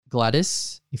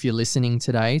Gladys, if you're listening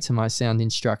today to my sound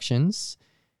instructions,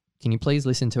 can you please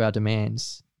listen to our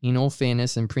demands? In all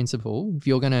fairness and principle, if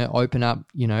you're going to open up,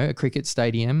 a cricket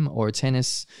stadium or a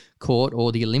tennis court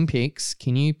or the Olympics,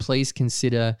 can you please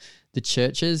consider the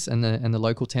churches and the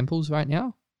local temples right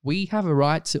now? We have a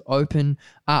right to open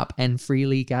up and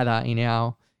freely gather in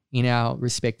our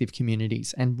respective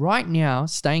communities. And right now,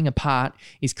 staying apart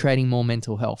is creating more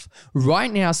mental health.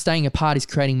 Right now, staying apart is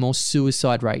creating more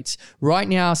suicide rates. Right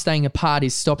now, staying apart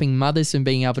is stopping mothers from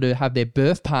being able to have their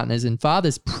birth partners and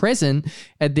fathers present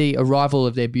at the arrival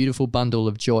of their beautiful bundle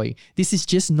of joy. This is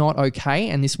just not okay,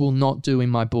 and this will not do in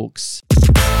my books.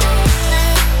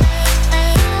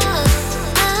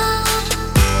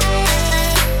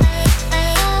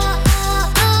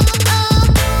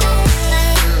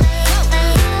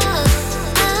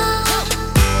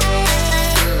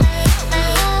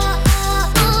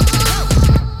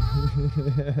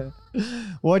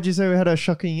 Why'd you say we had a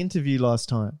shocking interview last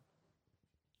time?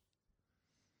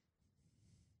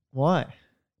 Why?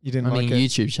 You didn't like it?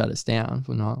 YouTube shut us down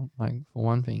for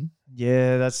one thing.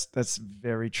 Yeah, that's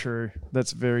very true.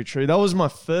 That's very true. That was my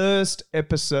first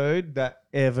episode that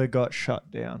ever got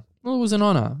shut down. Well, it was an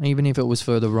honor, even if it was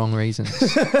for the wrong reasons.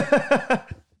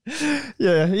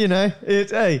 Yeah,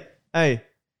 hey,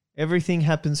 everything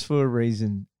happens for a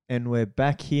reason, and we're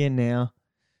back here now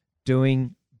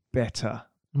doing better.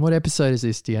 What episode is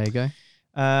this, Diego?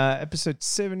 Episode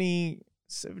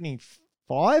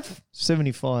 75?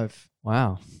 75.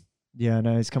 Wow. Yeah, I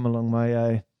know. It's come a long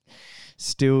way.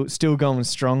 Still going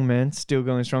strong, man. Still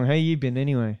going strong. How you been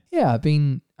anyway? Yeah, I've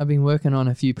been working on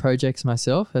a few projects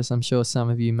myself, as I'm sure some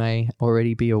of you may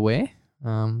already be aware.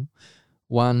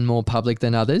 One more public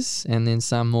than others, and then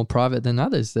some more private than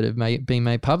others that have been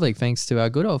made public thanks to our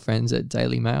good old friends at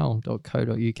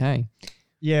dailymail.co.uk.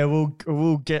 Yeah, we'll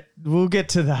get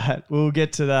to that. We'll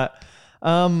get to that.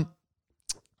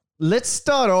 Let's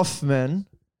start off, man.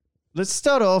 I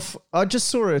just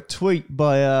saw a tweet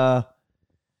by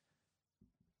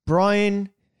Brian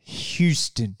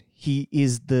Houston. He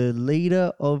is the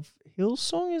leader of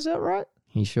Hillsong, is that right?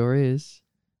 He sure is.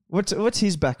 What's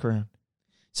his background?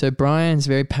 So Brian's a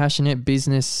very passionate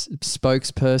business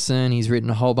spokesperson. He's written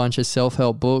a whole bunch of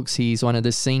self-help books. He's one of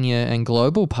the senior and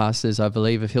global pastors, I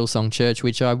believe, of Hillsong Church,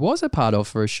 which I was a part of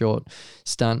for a short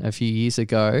stunt a few years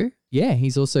ago. Yeah,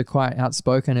 he's also quite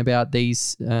outspoken about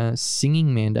these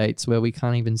singing mandates where we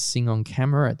can't even sing on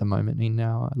camera at the moment in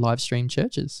our live stream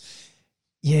churches.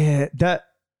 Yeah,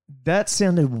 that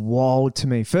sounded wild to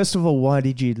me. First of all, why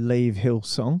did you leave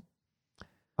Hillsong?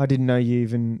 I didn't know you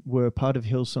even were a part of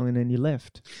Hillsong and then you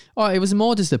left. Oh, it was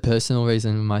more just a personal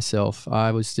reason for myself. I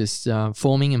was just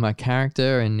forming in my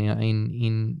character and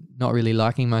in not really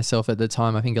liking myself at the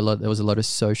time. I think there was a lot of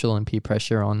social and peer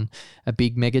pressure on a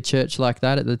big mega church like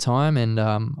that at the time, and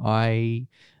I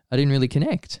didn't really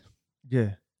connect.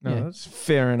 Yeah, no, that's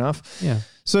fair enough. Yeah.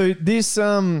 So this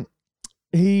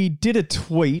he did a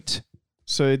tweet.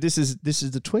 So this is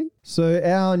the tweet. So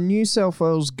our New South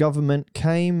Wales government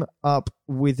came up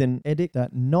with an edict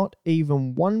that not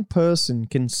even one person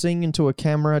can sing into a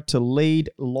camera to lead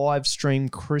live stream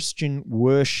Christian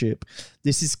worship.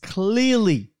 This is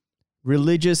clearly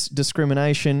religious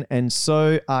discrimination and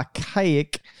so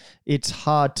archaic it's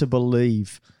hard to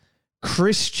believe.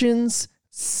 Christians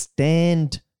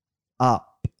stand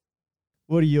up.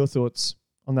 What are your thoughts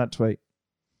on that tweet?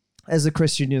 As a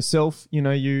Christian yourself,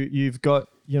 you've got,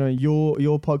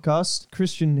 your podcast,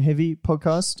 Christian Heavy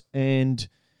podcast. And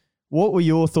what were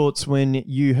your thoughts when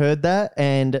you heard that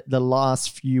and the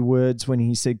last few words when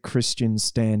he said Christians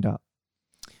stand up?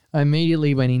 I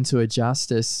immediately went into a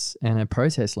justice and a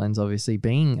protest lens, obviously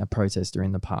being a protester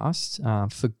in the past,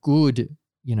 for good,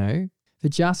 for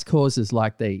just causes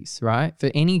like these, right? For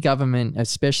any government,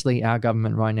 especially our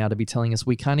government right now, to be telling us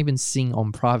we can't even sing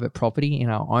on private property in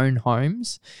our own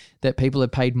homes that people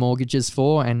have paid mortgages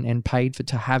for and paid for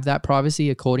to have that privacy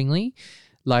accordingly.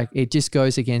 Like, it just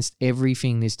goes against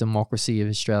everything this democracy of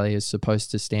Australia is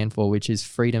supposed to stand for, which is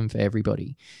freedom for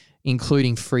everybody,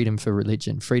 including freedom for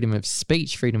religion, freedom of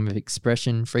speech, freedom of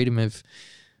expression, freedom of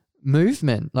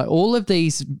movement. Like, all of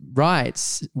these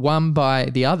rights, one by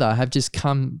the other, have just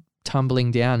come tumbling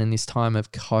down in this time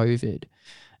of COVID.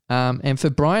 And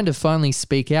for Brian to finally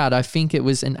speak out, I think it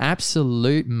was an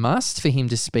absolute must for him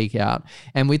to speak out.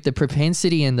 And with the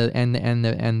propensity and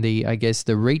the I guess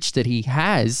the reach that he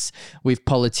has with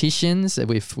politicians,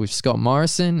 with Scott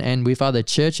Morrison and with other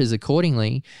churches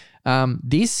accordingly,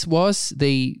 this was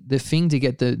the thing to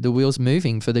get the wheels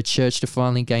moving for the church to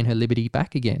finally gain her liberty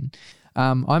back again.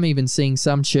 I'm even seeing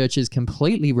some churches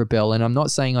completely rebel, and I'm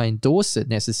not saying I endorse it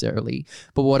necessarily,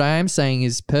 but what I am saying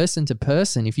is person to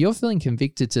person, if you're feeling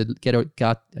convicted to get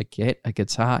a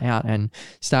guitar out and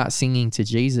start singing to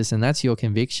Jesus, and that's your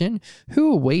conviction,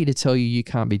 who are we to tell you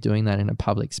can't be doing that in a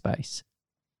public space?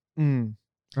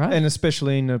 Right? And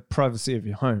especially in the privacy of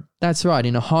your home. That's right.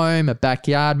 In a home, a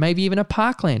backyard, maybe even a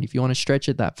parkland if you want to stretch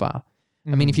it that far.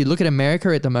 I mean, if you look at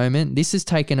America at the moment, this has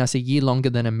taken us a year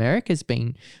longer than America's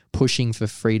been pushing for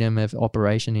freedom of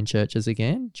operation in churches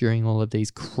again during all of these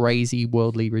crazy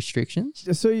worldly restrictions.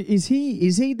 So is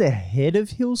he the head of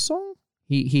Hillsong?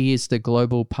 He is the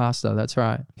global pastor. That's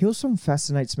right. Hillsong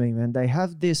fascinates me, man. They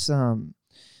have this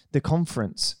the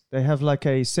conference. They have like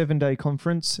a 7-day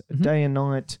conference, day and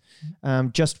night,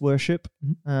 just worship,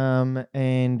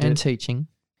 and teaching.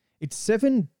 It's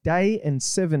 7 days and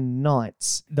 7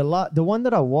 nights. The one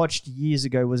that I watched years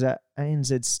ago was at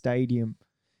ANZ Stadium,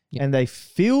 and they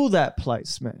fill that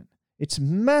place, man. It's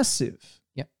massive.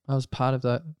 Yeah, I was part of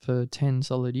that for 10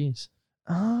 solid years.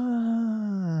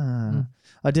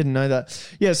 I didn't know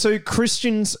that. Yeah, so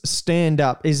Christians stand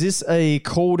up. Is this a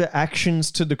call to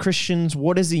actions to the Christians?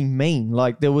 What does he mean?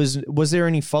 Like, was there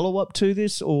any follow-up to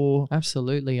this or?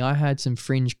 Absolutely. I had some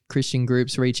fringe Christian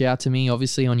groups reach out to me,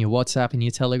 obviously on your WhatsApp and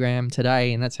your Telegram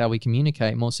today, and that's how we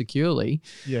communicate more securely.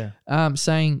 Yeah.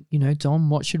 Saying, Dom,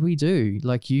 what should we do?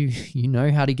 Like, you know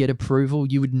how to get approval.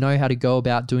 You would know how to go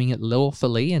about doing it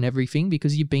lawfully and everything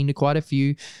because you've been to quite a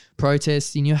few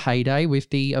protests in your heyday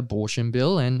with the abortion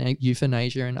bill and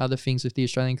euthanasia and other things with the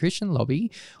Australian Christian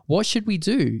lobby. What should we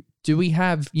do? Do we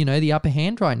have, the upper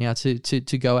hand right now to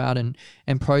go out and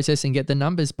protest and get the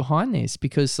numbers behind this?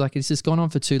 Because this has gone on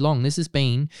for too long. This has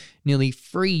been nearly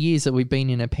 3 years that we've been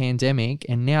in a pandemic,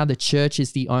 and now the church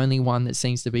is the only one that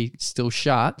seems to be still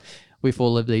shut with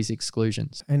all of these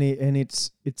exclusions. And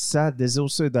it's sad. There's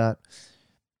also that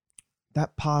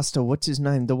pastor, what's his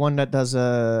name? The one that does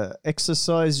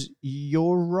exercise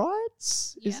your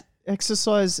rights? Yeah.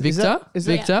 Exercise Victor? Is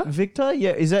Victor? that Victor?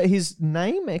 Yeah. Is that his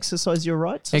name? Exercise Your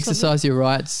Rights? Exercise Your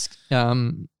Rights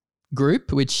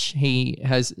group, which he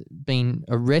has been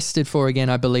arrested for again,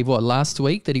 I believe, last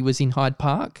week that he was in Hyde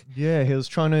Park? Yeah, he was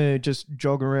trying to just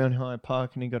jog around Hyde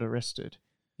Park and he got arrested.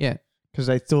 Yeah. Because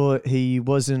they thought he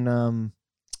wasn't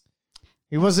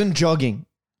jogging.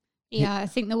 Yeah, I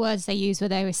think the words they used were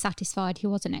they were satisfied he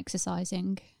wasn't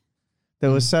exercising. They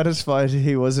were satisfied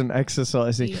he wasn't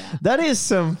exercising. Yeah. That is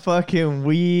some fucking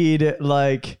weird,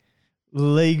 legal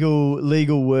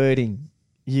wording.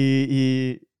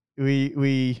 We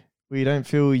don't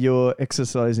feel you're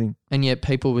exercising. And yet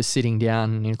people were sitting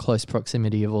down in close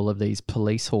proximity of all of these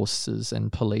police horses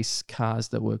and police cars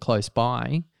that were close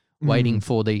by, waiting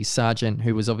for the sergeant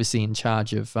who was obviously in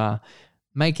charge of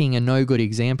making a no good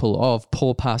example of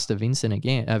poor Pastor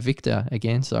Victor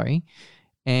again.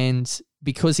 And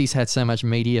because he's had so much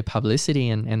media publicity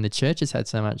and the church has had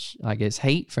so much, I guess,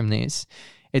 heat from this,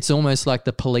 it's almost like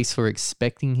the police were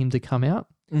expecting him to come out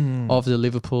of the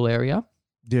Liverpool area.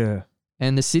 Yeah.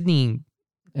 And the Sydney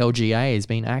LGA has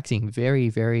been acting very,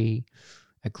 very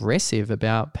aggressive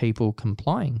about people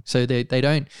complying. So they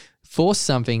don't force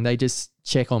something, they just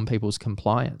check on people's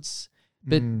compliance.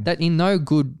 But that in no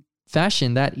good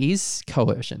fashion, that is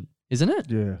coercion, isn't it?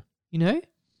 Yeah.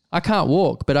 I can't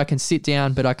walk, but I can sit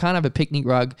down, but I can't have a picnic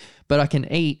rug, but I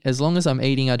can eat. As long as I'm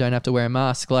eating, I don't have to wear a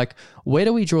mask. Like, where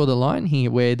do we draw the line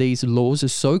here where these laws are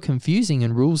so confusing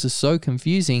and rules are so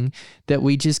confusing that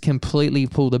we just completely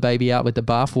pull the baby out with the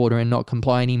bathwater and not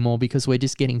comply anymore because we're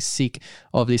just getting sick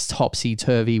of this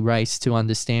topsy-turvy race to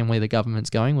understand where the government's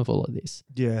going with all of this?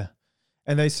 Yeah.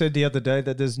 And they said the other day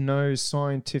that there's no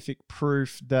scientific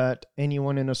proof that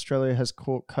anyone in Australia has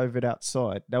caught COVID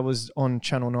outside. That was on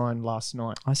Channel 9 last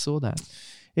night. I saw that.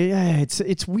 Yeah,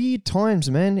 it's weird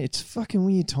times, man. It's fucking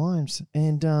weird times.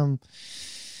 And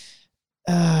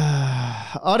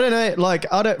I don't know, I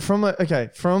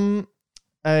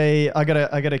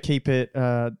gotta keep it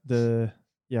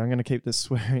I'm going to keep the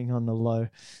swearing on the low.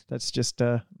 That's just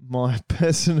my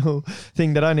personal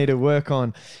thing that I need to work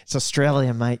on. It's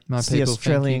Australia, mate. It's the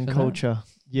Australian culture.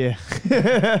 Yeah.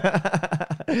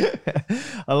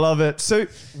 I love it. So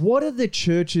what are the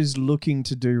churches looking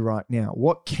to do right now?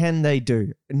 What can they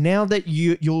do? Now that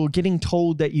you're getting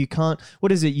told that you can't,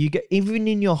 what is it? You get, even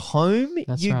in your home,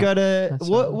 gotta,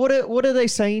 what are they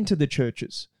saying to the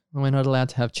churches? We're not allowed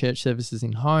to have church services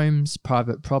in homes,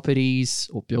 private properties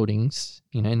or buildings,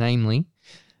 namely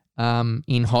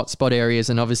in hotspot areas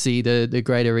and obviously the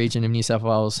greater region of New South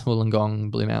Wales, Wollongong,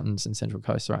 Blue Mountains and Central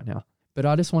Coast right now. But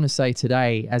I just want to say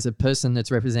today, as a person that's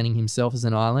representing himself as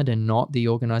an island and not the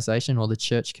organisation or the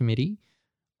church committee,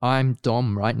 I'm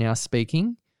Dom right now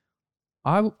speaking.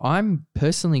 I'm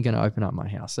personally going to open up my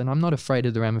house, and I'm not afraid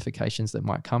of the ramifications that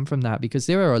might come from that, because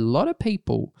there are a lot of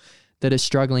people that are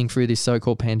struggling through this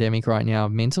so-called pandemic right now,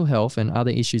 mental health and other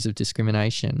issues of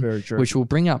discrimination, Very true. which we'll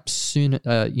bring up soon,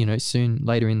 soon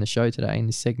later in the show today in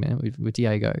this segment with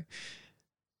Diego.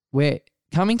 Where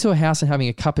coming to a house and having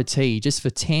a cup of tea just for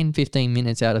 10, 15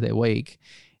 minutes out of their week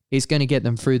is going to get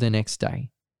them through the next day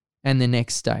and the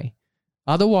next day.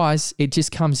 Otherwise, it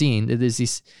just comes in. There's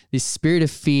this spirit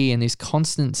of fear and this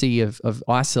constancy of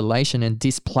isolation and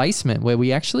displacement where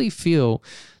we actually feel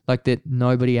like that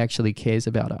nobody actually cares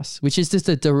about us, which is just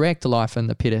a direct life in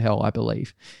the pit of hell, I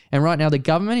believe. And right now, the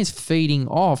government is feeding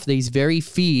off these very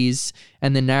fears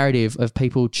and the narrative of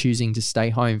people choosing to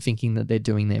stay home, thinking that they're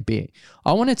doing their bit.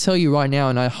 I want to tell you right now,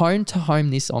 and I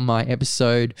home this on my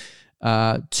episode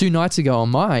 2 nights ago on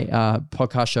my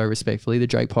podcast show, respectfully, the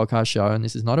Drake podcast show. And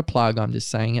this is not a plug. I'm just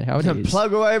saying it how it is.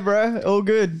 Plug away, bro. All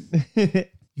good.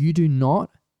 You do not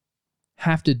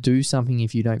have to do something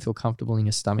if you don't feel comfortable in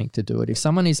your stomach to do it. If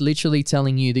someone is literally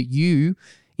telling you that you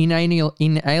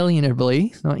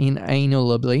inalienably, not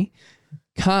inalienably,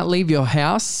 can't leave your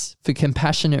house for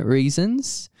compassionate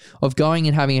reasons of going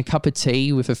and having a cup of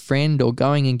tea with a friend or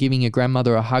going and giving your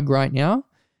grandmother a hug right now,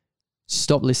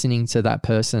 stop listening to that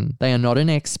person. They are not an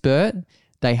expert.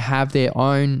 They have their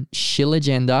own shill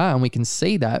agenda, and we can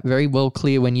see that very well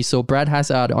clear when you saw Brad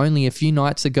Hazard only a few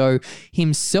nights ago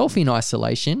himself in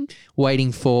isolation,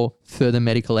 waiting for further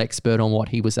medical expert on what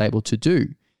he was able to do.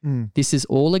 This is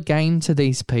all a game to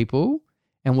these people,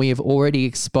 and we have already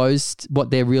exposed what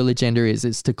their real agenda is.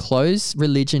 It's to close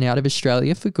religion out of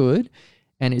Australia for good,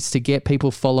 and it's to get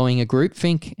people following a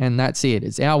groupthink, and that's it.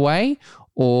 It's our way,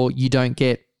 or you don't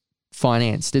get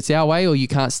financed. It's our way, or you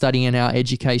can't study in our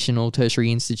educational tertiary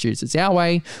institutes. It's our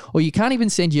way, or you can't even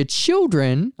send your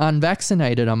children,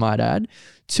 unvaccinated I might add,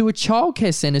 to a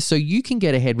childcare centre so you can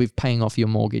get ahead with paying off your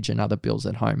mortgage and other bills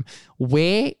at home.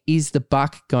 Where is the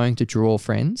buck going to draw,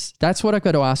 friends? That's what I've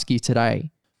got to ask you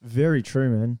today. Very true,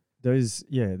 man.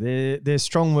 They're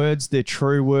strong words, they're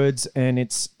true words, and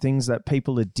it's things that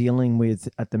people are dealing with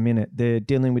at the minute. They're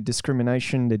dealing with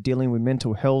discrimination, they're dealing with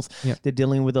mental health, they're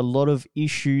dealing with a lot of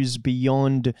issues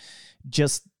beyond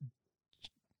just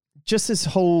this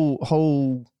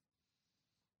whole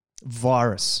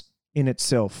virus in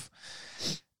itself.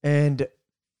 And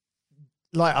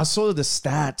like I saw the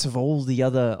stats of all the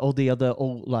other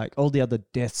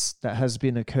deaths that has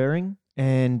been occurring,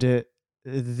 and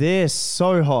they're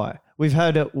so high. We've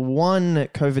had one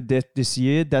COVID death this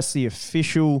year. That's the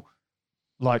official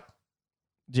data.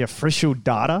 Yeah,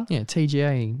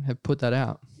 TGA have put that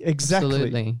out. Exactly.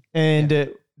 Absolutely. And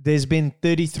there's been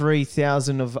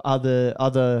 33,000 of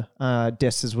other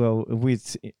deaths as well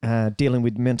with dealing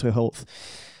with mental health.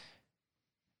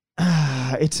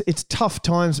 It's tough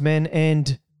times, man.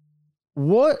 And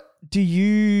what do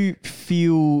you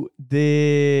feel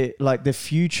the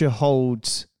future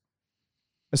holds,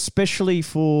 especially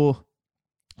for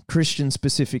Christians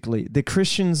specifically, the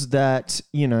Christians that,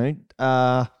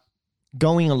 are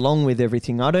going along with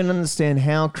everything? I don't understand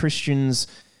how Christians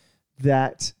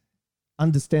that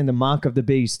understand the mark of the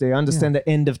beast, they understand the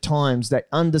end of times, they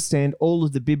understand all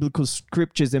of the biblical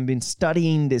scriptures and been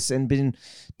studying this and been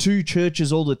to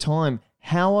churches all the time.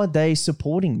 How are they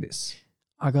supporting this?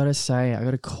 I got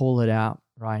to call it out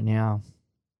right now.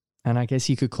 And I guess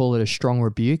you could call it a strong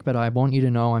rebuke, but I want you to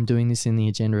know I'm doing this in the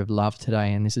agenda of love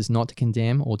today. And this is not to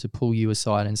condemn or to pull you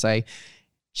aside and say,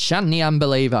 shun the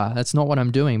unbeliever. That's not what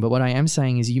I'm doing. But what I am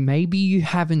saying is maybe you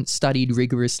haven't studied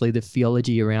rigorously the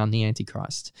theology around the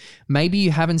Antichrist. Maybe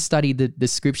you haven't studied the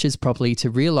scriptures properly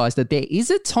to realize that there is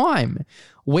a time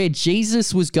where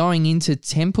Jesus was going into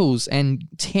temples and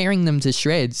tearing them to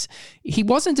shreds. He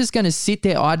wasn't just going to sit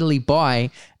there idly by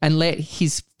and let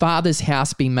his Father's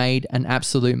house be made an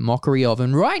absolute mockery of.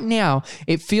 And right now,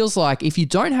 it feels like if you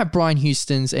don't have Brian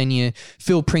Houston's and your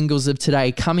Phil Pringles of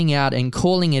today coming out and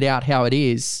calling it out how it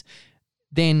is,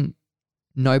 then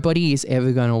nobody is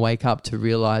ever going to wake up to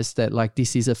realize that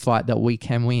this is a fight that we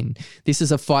can win. This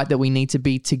is a fight that we need to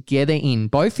be together in,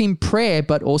 both in prayer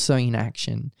but also in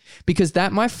action. Because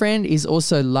that, my friend, is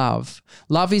also love.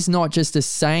 Love is not just a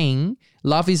saying.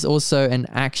 Love is also an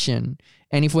action.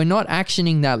 And if we're not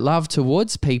actioning that love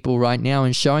towards people right now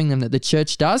and showing them that the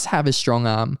church does have a strong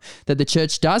arm, that the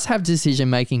church does have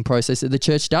decision-making process, that the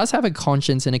church does have a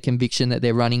conscience and a conviction that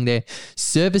they're running their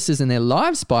services and their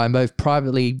lives by, both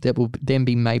privately that will then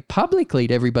be made publicly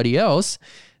to everybody else,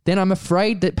 then I'm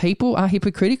afraid that people are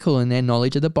hypocritical in their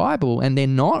knowledge of the Bible and they're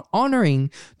not honoring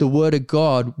the word of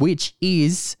God, which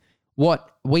is what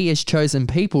we as chosen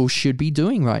people should be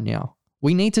doing right now.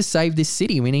 We need to save this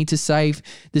city. We need to save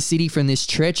the city from this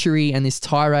treachery and this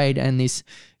tirade and this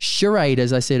charade,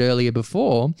 as I said earlier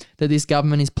before, that this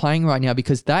government is playing right now,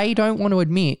 because they don't want to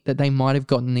admit that they might have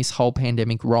gotten this whole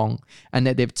pandemic wrong and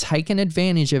that they've taken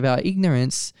advantage of our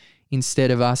ignorance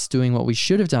instead of us doing what we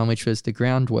should have done, which was the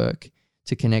groundwork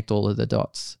to connect all of the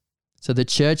dots. So the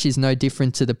church is no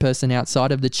different to the person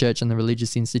outside of the church and the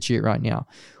religious institute right now.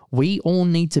 We all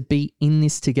need to be in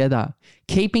this together.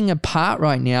 Keeping apart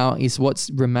right now is what's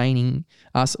remaining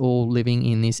us all living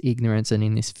in this ignorance and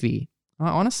in this fear.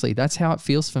 Honestly, that's how it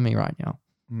feels for me right now.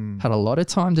 Had a lot of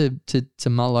time to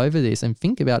mull over this and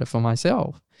think about it for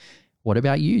myself. What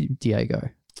about you, Diego?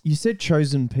 You said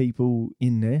chosen people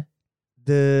in there.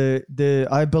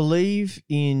 I believe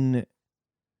in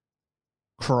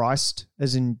Christ,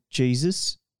 as in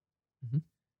Jesus. Mm-hmm.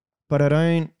 But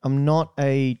I'm not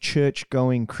a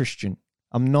church-going Christian.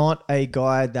 I'm not a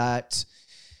guy that,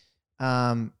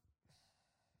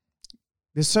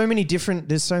 there's so many different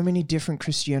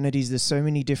Christianities. There's so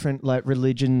many different like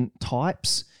religion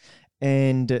types.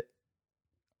 And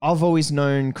I've always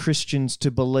known Christians to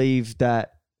believe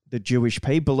that the Jewish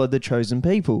people are the chosen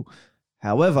people.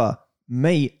 However,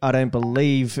 I don't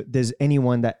believe there's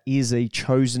anyone that is a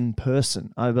chosen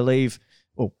person. I believe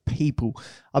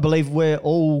we're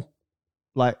all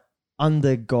like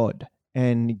under God,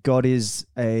 and God is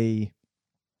a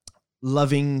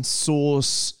loving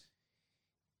source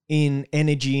in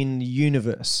energy in the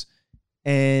universe.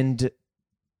 And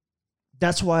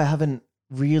that's why I haven't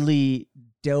really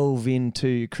delved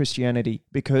into Christianity,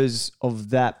 because of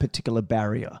that particular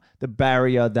barrier, the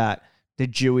barrier that the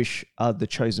Jewish are the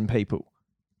chosen people.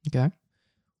 Okay.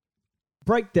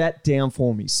 Break that down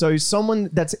for me. So someone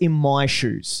that's in my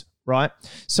shoes, right?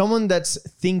 Someone that's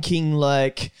thinking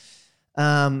like,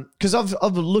 because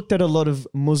I've looked at a lot of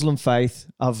Muslim faith.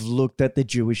 I've looked at the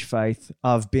Jewish faith.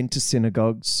 I've been to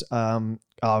synagogues. I've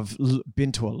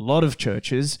been to a lot of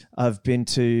churches. I've been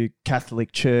to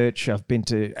Catholic church. I've been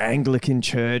to Anglican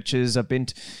churches.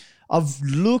 I've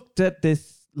looked at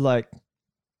this like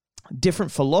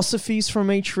different philosophies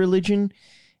from each religion,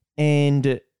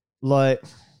 and like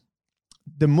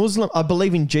the Muslim, I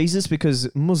believe in Jesus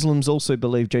because Muslims also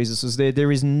believe Jesus is there.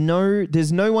 There's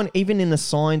no one even in the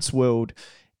science world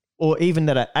or even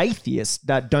that are atheists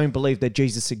that don't believe that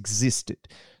Jesus existed.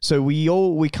 So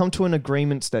we come to an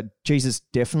agreement that Jesus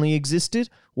definitely existed.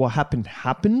 What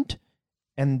happened.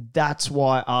 And that's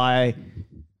why I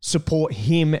support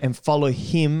him and follow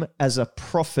him as a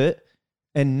prophet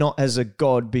and not as a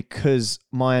God, because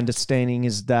my understanding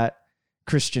is that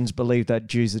Christians believe that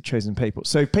Jews are chosen people.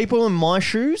 So people in my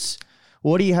shoes,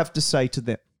 what do you have to say to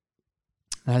them?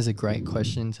 That's a great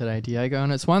question today, Diego.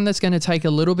 And it's one that's going to take a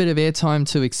little bit of airtime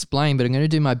to explain, but I'm going to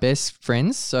do my best,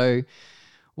 friends. So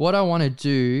what I want to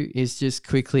do is just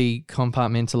quickly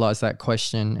compartmentalize that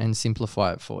question and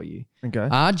simplify it for you. Okay.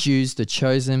 Are Jews the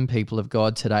chosen people of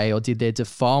God today, or did their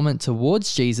defilement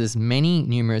towards Jesus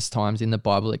numerous times in the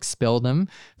Bible expel them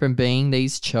from being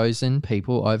these chosen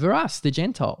people over us, the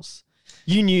Gentiles?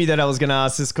 You knew that I was going to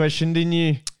ask this question, didn't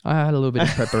you? I had a little bit of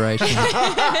preparation.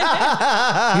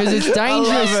 Because it's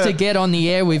dangerous to get on the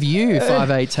air with you,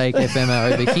 58 Take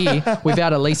FM over here,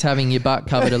 without at least having your butt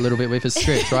covered a little bit with a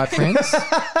script, right, friends?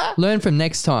 Learn from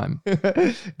next time.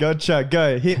 Gotcha.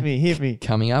 Go. Hit me.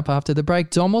 Coming up after the break,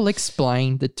 Dom will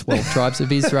explain the 12 tribes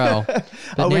of Israel. But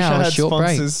I wish I had short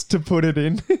sponsors to put it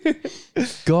in.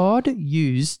 God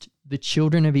used the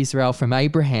children of Israel from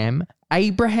Abraham.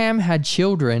 Abraham had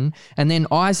children, and then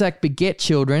Isaac beget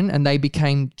children, and they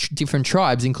became different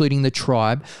tribes, including the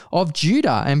tribe of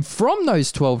Judah. And from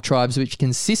those 12 tribes, which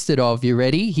consisted of, you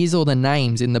ready? Here's all the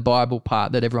names in the Bible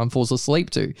part that everyone falls asleep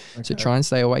to. Okay. So try and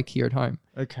stay awake here at home.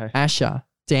 Okay. Asher,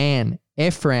 Dan,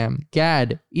 Ephraim,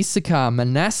 Gad, Issachar,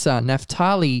 Manasseh,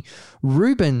 Naphtali,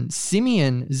 Reuben,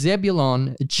 Simeon,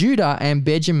 Zebulun, Judah, and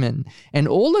Benjamin. And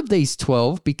all of these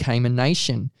 12 became a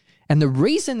nation. And the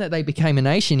reason that they became a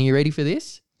nation, are you ready for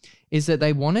this? Is that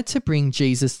they wanted to bring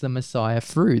Jesus the Messiah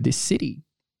through this city.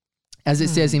 As it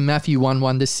says in Matthew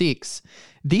 1:1-6,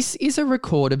 this is a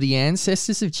record of the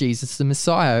ancestors of Jesus the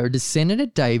Messiah, a descendant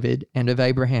of David and of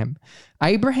Abraham.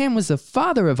 Abraham was the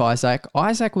father of Isaac.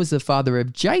 Isaac was the father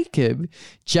of Jacob.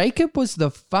 Jacob was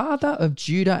the father of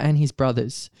Judah and his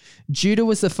brothers. Judah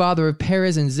was the father of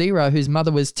Perez and Zerah, whose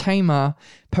mother was Tamar.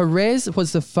 Perez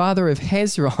was the father of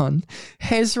Hezron.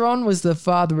 Hezron was the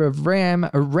father of Ram.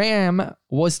 Ram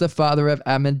was the father of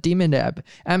Amminadab.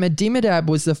 Amminadab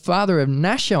was the father of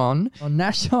Nahshon.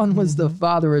 Nahshon was the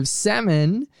father of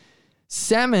Salmon.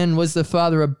 Salmon was the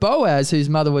father of Boaz, whose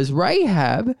mother was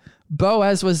Rahab.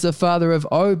 Boaz was the father of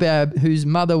Obed, whose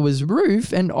mother was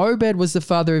Ruth, and Obed was the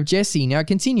father of Jesse. Now it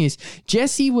continues.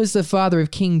 Jesse was the father of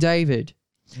King David.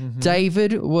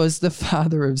 David was the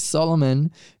father of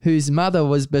Solomon, whose mother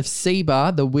was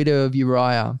Bathsheba, the widow of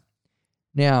Uriah.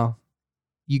 Now,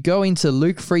 you go into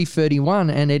Luke 3:31,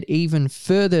 and it even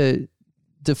further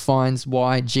defines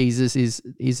why Jesus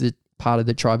is a part of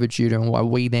the tribe of Judah and why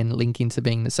we then link into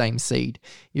being the same seed.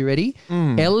 You ready?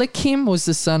 Elikim was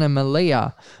the son of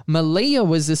Maliah. Maliah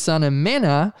was the son of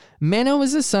Menah. Menah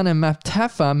was the son of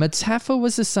Mattatha. Mattatha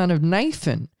was the son of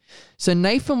Nathan. So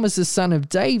Nathan was the son of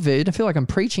David. I feel like I'm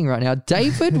preaching right now.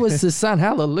 David was the son,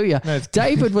 hallelujah.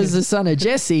 David was the son of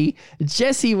Jesse.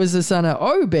 Jesse was the son of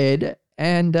Obed.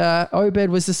 And Obed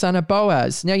was the son of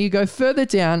Boaz. Now you go further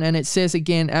down and it says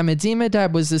again,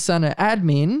 Amminadab was the son of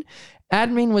Admin.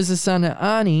 Admin was the son of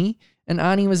Ani. And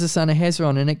Ani was the son of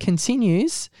Hezron. And it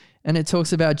continues and it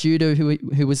talks about Judah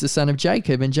who was the son of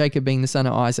Jacob, and Jacob being the son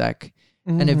of Isaac.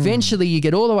 And eventually you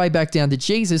get all the way back down to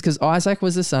Jesus because Isaac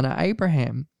was the son of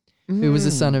Abraham, who was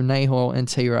the son of Nahor and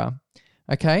Terah.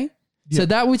 Okay? Yep. So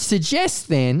that would suggest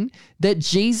then that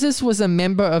Jesus was a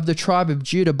member of the tribe of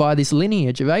Judah by this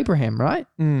lineage of Abraham, right?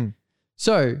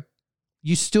 So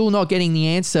you're still not getting the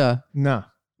answer. No.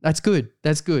 That's good.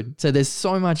 That's good. So there's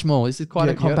so much more. This is quite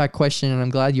a compact question, and I'm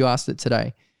glad you asked it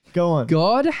today. Go on.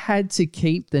 God had to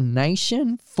keep the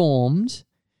nation formed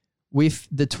with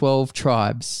the 12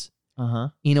 tribes.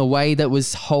 In a way that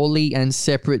was holy and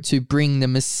separate to bring the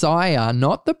Messiah,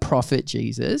 not the prophet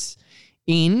Jesus,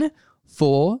 in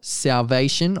for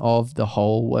salvation of the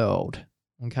whole world.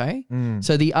 Okay?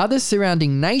 So the other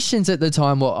surrounding nations at the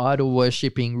time were idol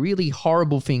worshipping, really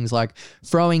horrible things like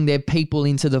throwing their people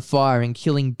into the fire and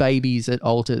killing babies at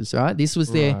altars, right? This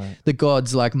was the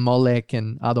gods like Molech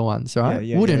and other ones,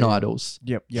 right? Wooden idols.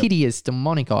 Yep. Hideous,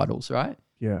 demonic idols, right?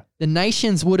 Yeah. The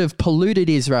nations would have polluted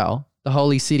Israel, the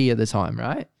holy city at the time,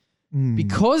 right?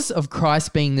 Because of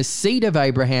Christ being the seed of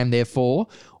Abraham, therefore,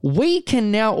 we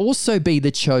can now also be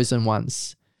the chosen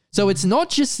ones. So it's not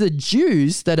just the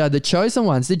Jews that are the chosen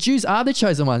ones. The Jews are the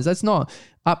chosen ones. That's not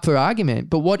up for argument.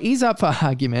 But what is up for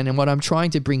argument and what I'm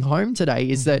trying to bring home today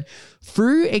is that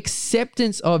through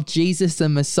acceptance of Jesus the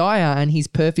Messiah and his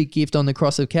perfect gift on the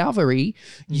cross of Calvary,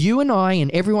 you and I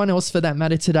and everyone else for that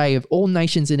matter today of all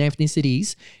nations and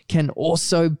ethnicities can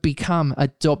also become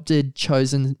adopted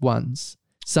chosen ones.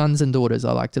 Sons and daughters,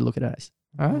 I like to look at it as.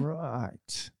 All right?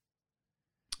 Right.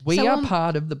 We are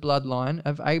part of the bloodline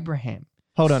of Abraham.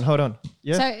 Hold on.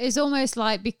 Yeah. So it's almost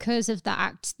like because of the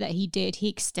act that he did, he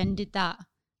extended that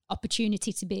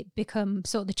opportunity to become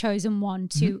sort of the chosen one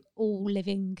to all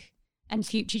living and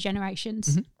future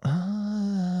generations.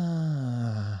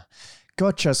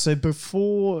 Gotcha. So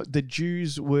before the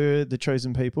Jews were the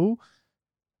chosen people,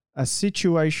 a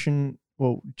situation,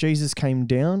 well, Jesus came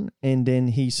down and then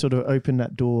he sort of opened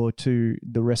that door to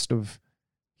the rest of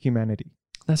humanity.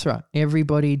 That's right.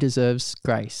 Everybody deserves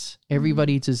grace.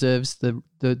 Everybody deserves the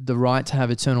right to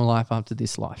have eternal life after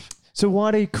this life. So why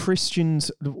are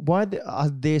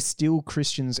there still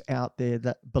Christians out there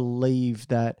that believe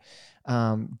that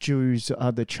Jews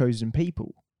are the chosen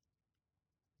people?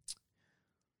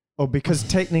 Or because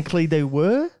technically they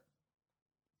were?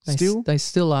 They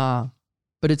still are.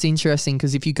 But it's interesting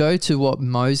because if you go to what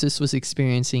Moses was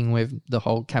experiencing with the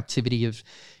whole captivity of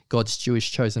God's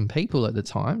Jewish chosen people at the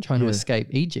time, trying to escape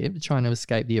Egypt, trying to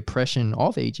escape the oppression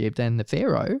of Egypt and the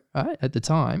Pharaoh, right, at the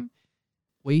time,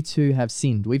 we too have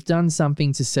sinned. We've done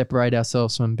something to separate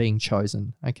ourselves from being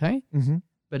chosen, okay?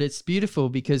 But it's beautiful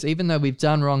because even though we've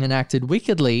done wrong and acted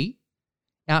wickedly,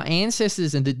 our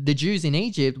ancestors and the Jews in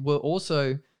Egypt were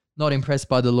also not impressed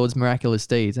by the Lord's miraculous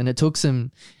deeds, and it took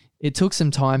some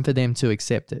time for them to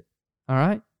accept it, all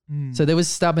right? So there was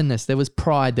stubbornness, there was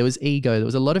pride, there was ego, there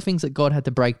was a lot of things that God had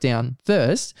to break down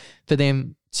first for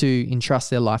them to entrust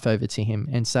their life over to him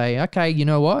and say, okay, you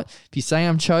know what? If you say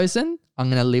I'm chosen, I'm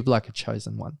going to live like a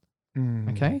chosen one.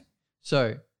 Okay?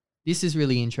 So this is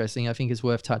really interesting. I think it's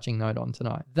worth touching note on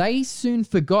tonight. They soon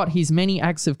forgot his many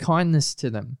acts of kindness to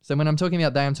them. So when I'm talking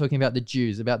about they, I'm talking about the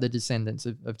Jews, about the descendants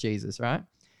of Jesus, right?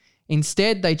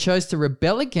 Instead, they chose to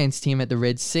rebel against him at the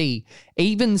Red Sea.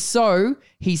 Even so,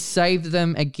 he saved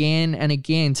them again and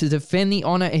again to defend the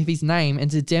honor of his name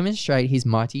and to demonstrate his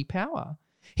mighty power.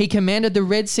 He commanded the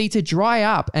Red Sea to dry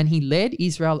up, and he led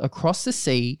Israel across the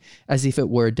sea as if it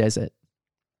were a desert.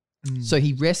 So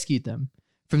he rescued them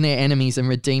from their enemies and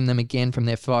redeemed them again from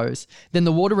their foes. Then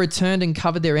the water returned and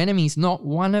covered their enemies. Not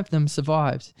one of them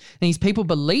survived. And his people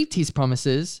believed his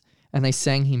promises, and they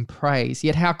sang him praise.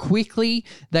 Yet how quickly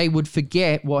they would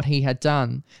forget what he had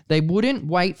done. They wouldn't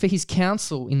wait for his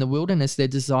counsel in the wilderness. Their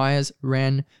desires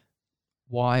ran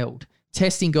wild.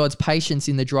 testing God's patience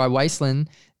in the dry wasteland,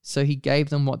 so he gave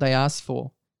them what they asked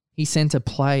for. He sent a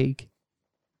plague.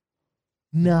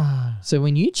 Nah. So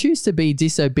when you choose to be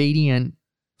disobedient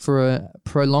for a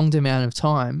prolonged amount of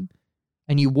time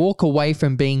and you walk away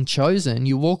from being chosen,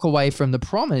 you walk away from the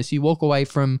promise, you walk away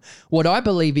from what I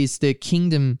believe is the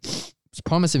kingdom's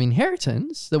promise of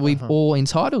inheritance that we've all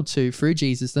entitled to through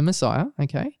Jesus, the Messiah,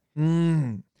 okay?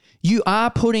 You are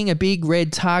putting a big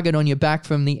red target on your back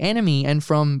from the enemy and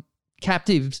from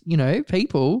captives,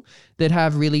 people that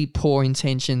have really poor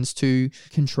intentions to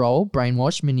control,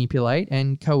 brainwash, manipulate,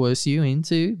 and coerce you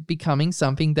into becoming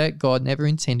something that God never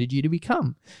intended you to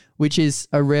become, which is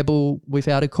a rebel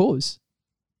without a cause.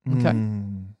 Okay.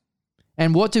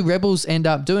 And what do rebels end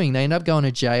up doing? They end up going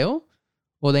to jail,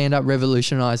 or they end up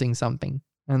revolutionizing something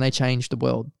and they change the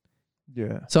world.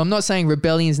 Yeah. So I'm not saying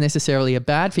rebellion is necessarily a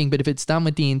bad thing, but if it's done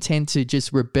with the intent to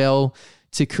just rebel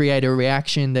to create a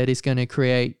reaction that is going to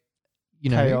create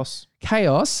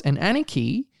chaos and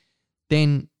anarchy,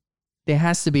 then there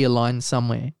has to be a line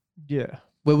somewhere. Yeah.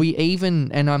 Where we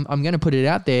even, and I'm going to put it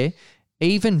out there,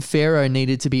 even Pharaoh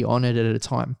needed to be honored at a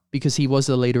time because he was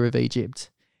the leader of Egypt.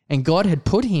 And God had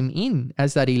put him in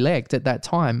as that elect at that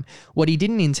time. What he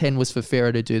didn't intend was for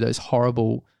Pharaoh to do those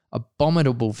horrible,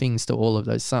 abominable things to all of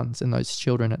those sons and those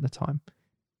children at the time.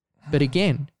 But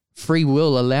again, free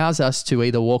will allows us to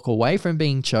either walk away from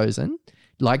being chosen,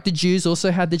 like the Jews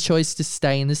also had the choice to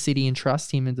stay in the city and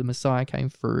trust him and the Messiah came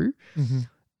through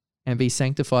and be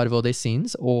sanctified of all their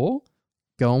sins, or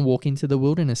go and walk into the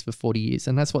wilderness for 40 years.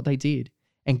 And that's what they did.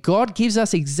 And God gives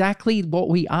us exactly what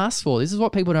we ask for. This is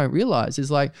what people don't realize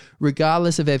is like,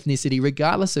 regardless of ethnicity,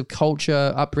 regardless of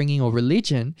culture, upbringing, or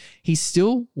religion, he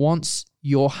still wants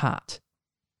your heart.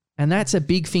 And that's a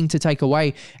big thing to take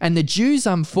away. And the Jews,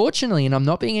 unfortunately, and I'm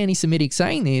not being anti-Semitic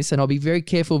saying this, and I'll be very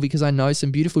careful because I know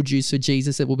some beautiful Jews for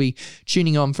Jesus that will be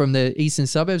tuning on from the eastern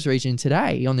suburbs region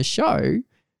today on the show,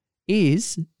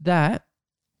 is that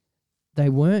he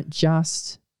wasn't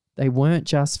just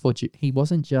for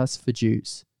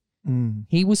Jews.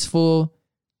 He was for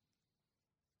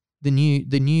the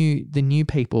new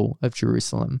people of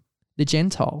Jerusalem, the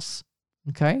Gentiles.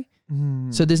 Okay?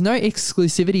 So there's no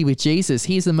exclusivity with Jesus.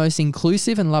 He is the most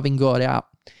inclusive and loving God out.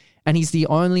 And he's the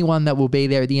only one that will be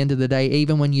there at the end of the day,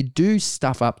 even when you do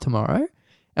stuff up tomorrow.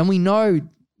 And we know,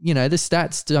 the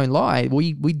stats don't lie.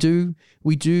 We do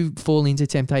fall into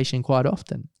temptation quite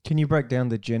often. Can you break down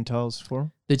the Gentiles for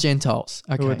him? The Gentiles.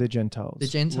 Okay. Who are the Gentiles? The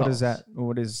Gentiles.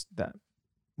 What does that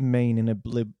mean in a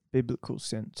biblical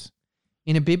sense?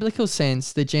 In a biblical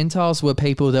sense, the Gentiles were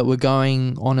people that were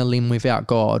going on a limb without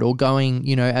God, or going,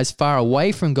 as far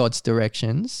away from God's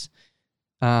directions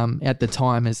at the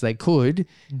time as they could,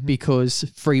 because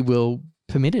free will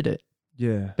permitted it.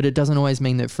 Yeah. But it doesn't always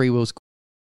mean that free will's good.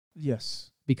 Yes.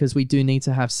 Because we do need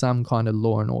to have some kind of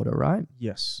law and order, right?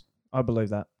 Yes. I believe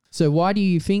that. So why do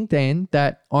you think then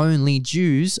that only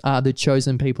Jews are the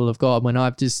chosen people of God, when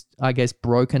I've just,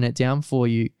 broken it down for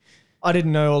you? I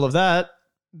didn't know all of that.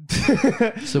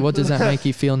 So what does that make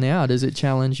you feel now? Does it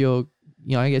challenge your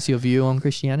view on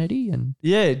Christianity? And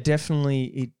yeah, it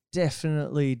definitely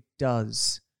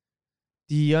does.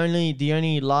 The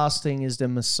only last thing is the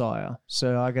Messiah.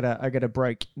 So I gotta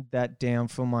break that down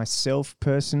for myself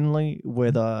personally,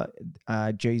 whether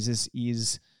Jesus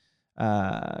is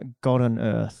God on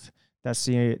earth. That's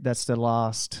the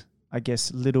last,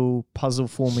 little puzzle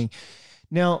for me.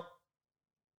 Now,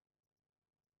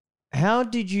 how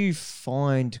did you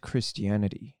find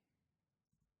Christianity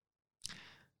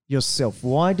yourself?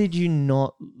 Why did you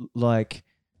not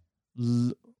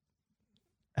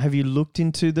have you looked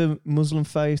into the Muslim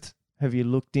faith? Have you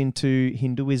looked into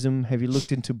Hinduism? Have you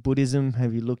looked into Buddhism?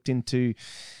 Have you looked into,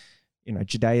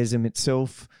 Judaism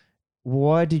itself?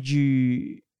 Why did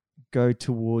you go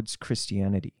towards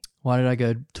Christianity? Why did I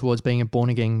go towards being a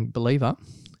born-again believer?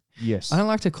 Yes. I don't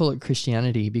like to call it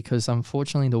Christianity because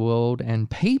unfortunately the world and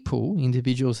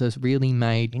individuals has really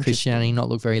made Christianity not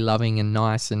look very loving and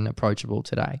nice and approachable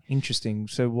today. Interesting.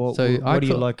 So what do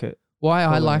you like it? Why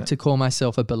I like to call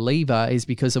myself a believer is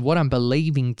because of what I'm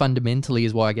believing fundamentally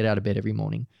is why I get out of bed every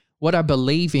morning. What I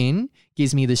believe in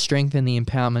gives me the strength and the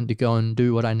empowerment to go and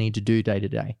do what I need to do day to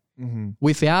day.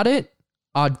 Without it,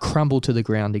 I'd crumble to the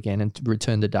ground again and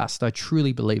return to dust. I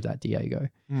truly believe that, Diego.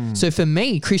 So for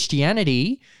me,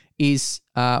 Christianity is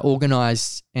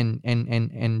organized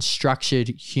and structured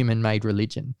human-made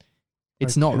religion.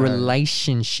 It's not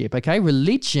relationship, okay?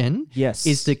 Religion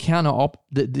is the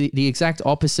the exact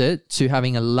opposite to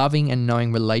having a loving and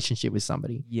knowing relationship with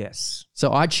somebody. Yes.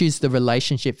 So I choose the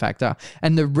relationship factor.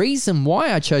 And the reason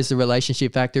why I chose the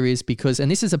relationship factor is because, and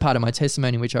this is a part of my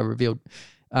testimony which I revealed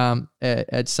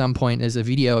at some point. There's a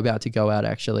video about to go out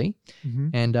actually.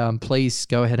 And please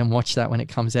go ahead and watch that when it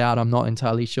comes out. I'm not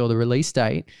entirely sure the release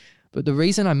date. But the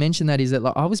reason I mention that is that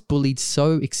I was bullied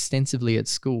so extensively at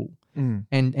school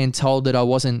and told that I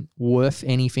wasn't worth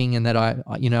anything and that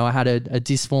I had a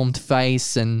disformed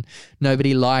face and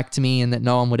nobody liked me and that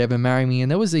no one would ever marry me.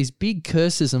 And there was these big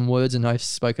curses and words and oaths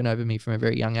spoken over me from a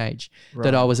very young age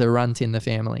that I was a runt in the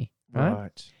family.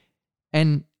 Right.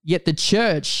 And yet the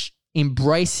church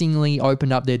embracingly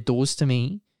opened up their doors to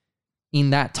me in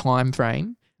that time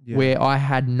frame where I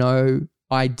had no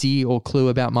idea or clue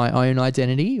about my own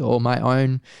identity or my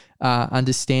own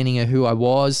understanding of who I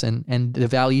was and the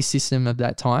value system of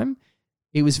that time.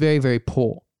 It was very, very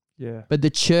poor. Yeah. But the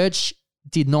church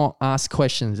did not ask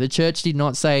questions. The church did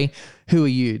not say, who are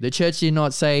you? The church did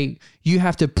not say, you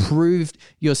have to prove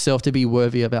yourself to be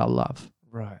worthy of our love.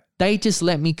 Right. They just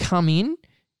let me come in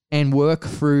and work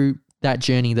through that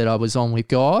journey that I was on with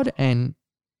God and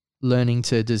learning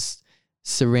to just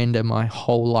surrender my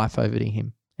whole life over to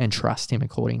Him and trust Him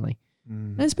accordingly.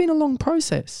 And it's been a long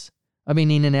process. I've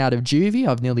been in and out of juvie.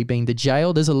 I've nearly been to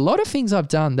jail. There's a lot of things I've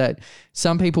done that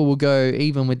some people will go,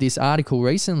 even with this article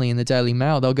recently in the Daily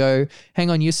Mail, they'll go,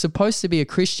 hang on, you're supposed to be a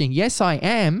Christian. Yes, I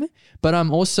am, but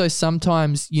I'm also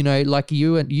sometimes, like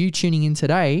you tuning in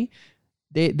today,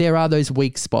 there are those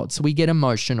weak spots. We get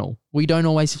emotional. We don't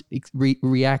always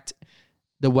react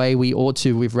the way we ought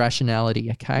to with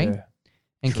rationality, okay? Yeah.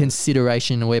 And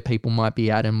consideration of where people might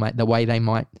be at and the way they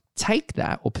might take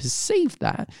that or perceive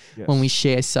that when we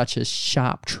share such a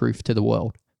sharp truth to the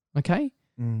world, okay?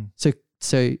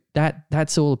 So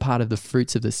that's all a part of the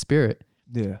fruits of the Spirit.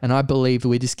 Yeah. And I believe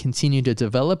we just continue to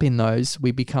develop in those.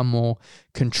 We become more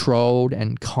controlled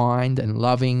and kind and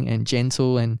loving and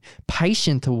gentle and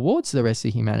patient towards the rest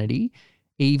of humanity,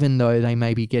 even though they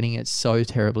may be getting it so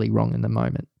terribly wrong in the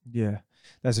moment. Yeah.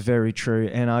 That's very true.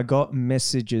 And I got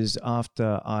messages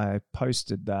after I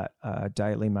posted that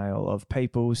Daily Mail of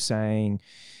people saying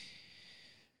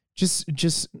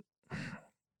just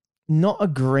not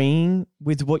agreeing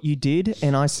with what you did.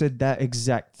 And I said that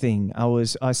exact thing.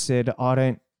 I said, I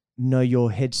don't know your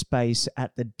headspace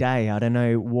at the day. I don't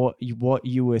know what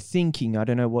you were thinking. I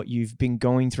don't know what you've been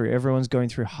going through. Everyone's going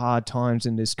through hard times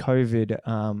in this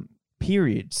COVID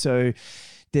period. So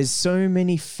there's so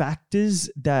many factors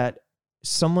that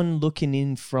someone looking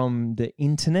in from the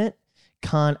internet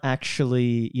can't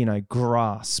actually,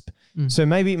 grasp. So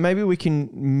maybe we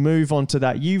can move on to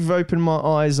that. You've opened my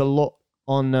eyes a lot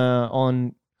on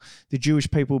the Jewish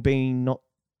people being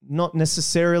not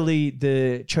necessarily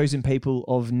the chosen people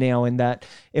of now, and that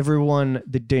everyone,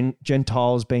 the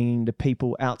Gentiles being the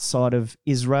people outside of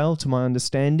Israel, to my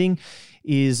understanding,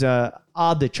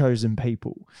 are the chosen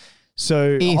people.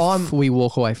 So if we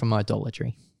walk away from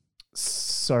idolatry.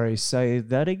 Sorry, say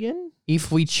that again?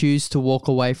 If we choose to walk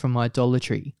away from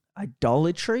idolatry.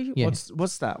 Idolatry? Yeah.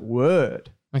 What's that word?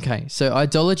 Okay, so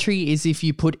idolatry is if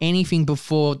you put anything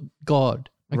before God.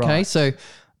 Okay, Right. so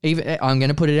even I'm going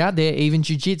to put it out there, even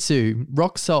jiu-jitsu,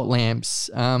 rock salt lamps,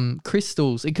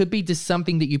 crystals. It could be just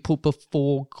something that you put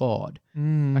before God.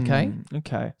 Okay?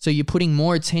 Okay. So you're putting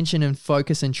more attention and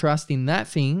focus and trust in that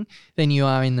thing than you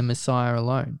are in the Messiah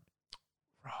alone.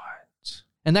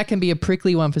 And that can be a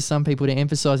prickly one for some people to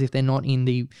emphasize if they're not in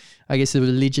the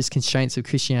religious constraints of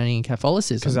Christianity and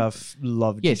Catholicism. Because I've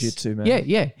loved jiu-jitsu, man.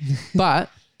 Yeah. But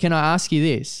can I ask you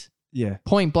this? Yeah.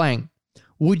 Point blank.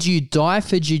 Would you die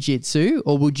for jiu-jitsu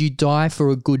or would you die for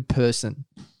a good person?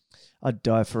 I'd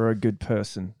die for a good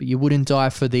person. But you wouldn't die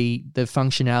for the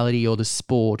functionality or the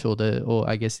sport or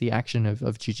the action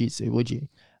of jiu-jitsu, would you?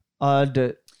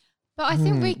 But I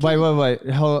think we can...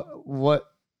 Wait.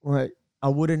 Wait. I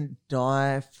wouldn't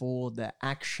die for the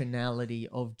actionality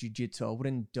of jiu-jitsu. I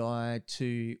wouldn't die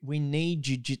we need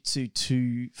jiu-jitsu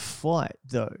to fight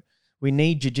though. We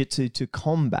need jiu-jitsu to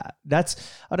combat. That's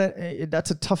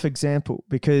a tough example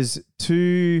because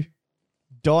to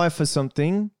die for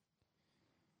something,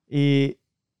 I'd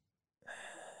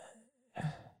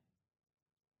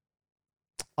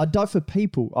die for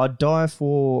people. I'd die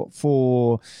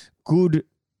for good,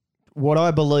 what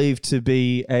I believe to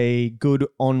be a good,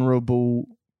 honorable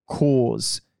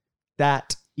cause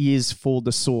that is for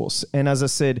the source. And as I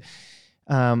said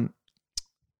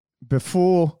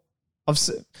before, I've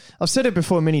said it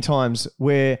before many times,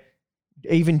 where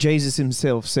even Jesus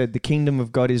himself said the kingdom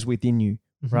of God is within you,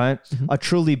 right? Mm-hmm. I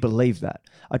truly believe that.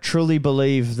 I truly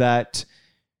believe that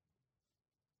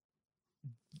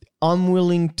I'm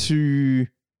willing to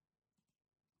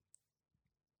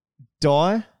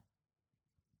die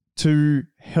to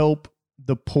help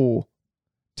the poor,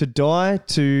 to die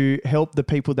to help the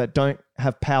people that don't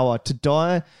have power, to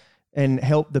die and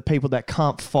help the people that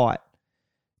can't fight.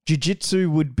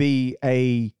 Jiu-jitsu would be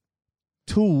a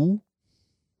tool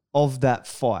of that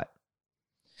fight.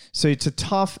 So it's a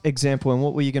tough example. And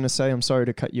what were you going to say? I'm sorry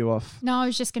to cut you off. No, I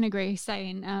was just going to agree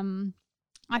saying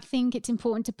I think it's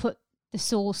important to put the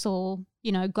source or,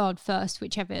 God first,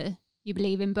 whichever you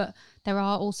believe in. But there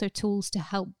are also tools to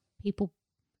help people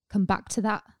come back to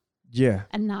that. Yeah.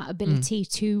 And that ability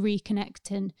to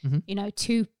reconnect and, Mm-hmm.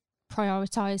 To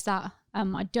prioritize that.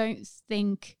 I don't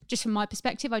think, just from my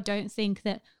perspective, I don't think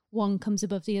that one comes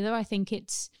above the other. I think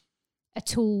it's a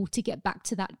tool to get back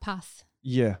to that path.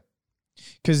 Yeah.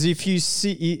 Because if you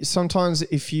see, sometimes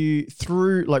if you,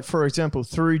 for example,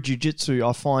 through jiu-jitsu,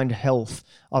 I find health,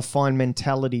 I find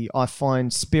mentality, I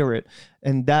find spirit,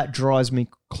 and that drives me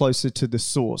closer to the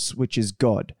source, which is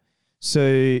God.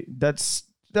 So that's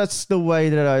the way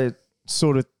that I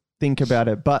sort of think about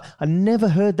it. But I never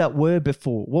heard that word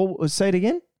before. Say it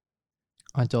again?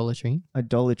 Idolatry.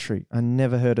 Idolatry. I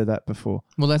never heard of that before.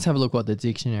 Well, let's have a look what the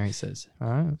dictionary says. All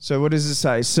right. So what does it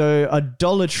say? So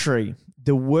idolatry,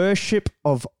 the worship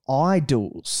of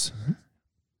idols.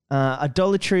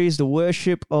 Idolatry is the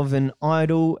worship of an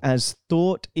idol as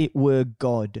thought it were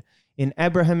God. In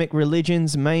Abrahamic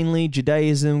religions, mainly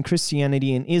Judaism,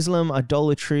 Christianity, and Islam,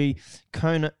 idolatry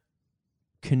connotes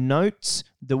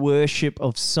the worship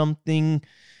of something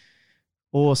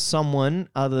or someone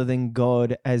other than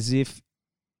God as if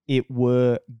it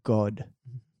were God.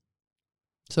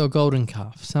 So a golden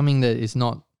calf, something that is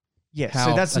not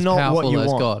so that's not what you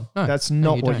want. God. No, that's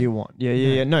not what don't. you want.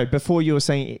 Yeah. No, before you were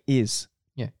saying it is.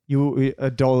 Yeah.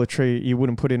 Idolatry, you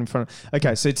wouldn't put it in front of.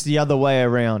 Okay, so it's the other way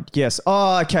around. Yes.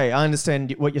 Oh, okay. I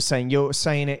understand what you're saying. You're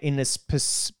saying it in this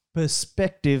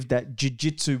perspective that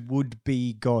jiu-jitsu would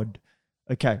be God.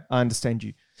 Okay, I understand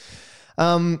you.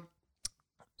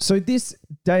 So this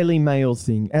Daily Mail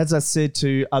thing, as I said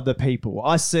to other people,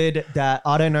 I said that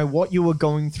I don't know what you were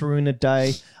going through in a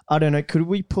day. I don't know. Could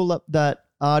we pull up that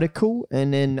article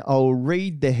and then I'll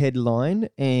read the headline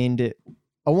and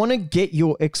I want to get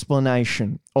your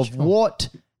explanation of what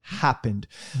happened.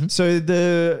 Mm-hmm.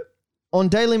 So on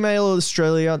Daily Mail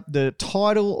Australia, the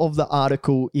title of the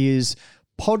article is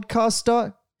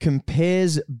Podcaster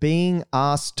Compares Being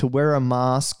Asked to Wear a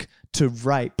Mask to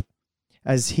Rape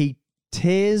as he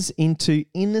tears into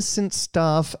innocent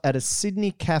staff at a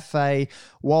Sydney cafe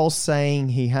while saying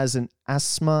he has an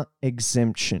asthma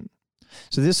exemption.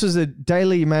 So this was a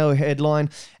Daily Mail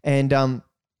headline, and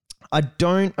I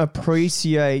don't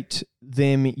appreciate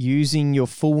them using your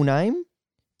full name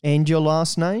and your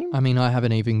last name. I mean, I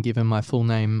haven't even given my full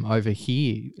name over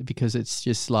here because it's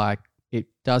just like it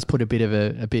does put a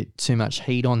bit too much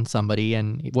heat on somebody.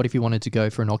 And what if you wanted to go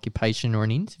for an occupation or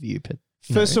an interview?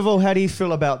 First of all, how do you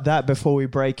feel about that before we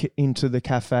break into the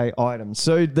cafe items?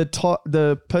 So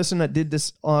the person that did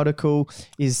this article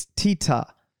is Tita.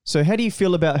 So how do you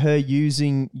feel about her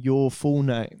using your full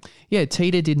name? Yeah,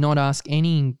 Tita did not ask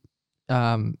anything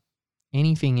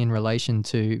in relation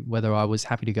to whether I was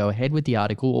happy to go ahead with the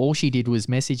article. All she did was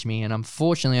message me, and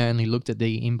unfortunately I only looked at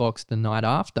the inbox the night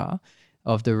after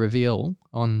of the reveal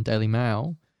on Daily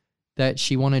Mail that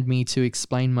she wanted me to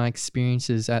explain my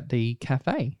experiences at the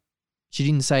cafe. She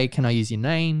didn't say, can I use your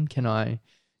name? Can I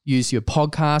use your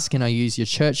podcast? Can I use your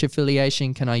church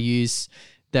affiliation? Can I use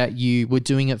that you were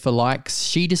doing it for likes?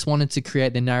 She just wanted to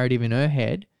create the narrative in her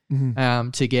head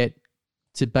to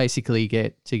basically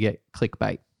get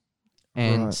clickbait.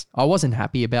 And right. I wasn't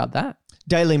happy about that.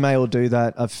 Daily Mail do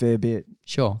that a fair bit.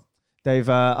 Sure. They've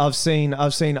I've seen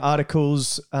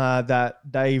articles that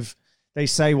they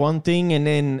say one thing and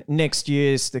then next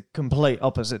year it's the complete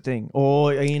opposite thing,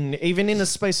 or even in a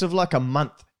space of like a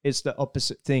month it's the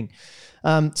opposite thing.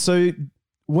 So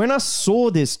when I saw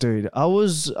this, dude, I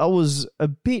was a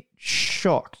bit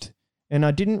shocked and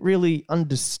I didn't really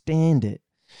understand it.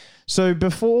 So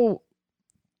before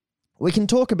we can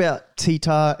talk about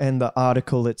Tita and the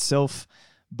article itself,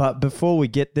 but before we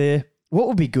get there, what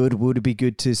would be good? Would it be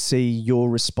good to see your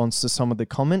response to some of the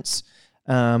comments?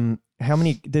 How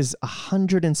many? There's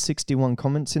 161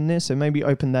 comments in there, so maybe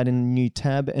open that in a new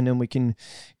tab and then we can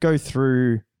go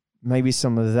through maybe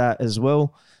some of that as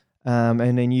well.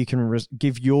 And then you can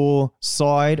give your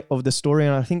side of the story.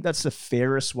 And I think that's the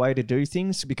fairest way to do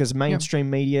things because mainstream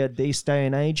media this day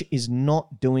and age is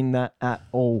not doing that at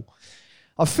all.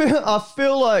 I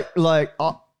feel like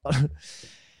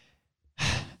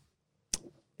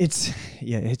it's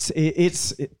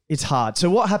hard. So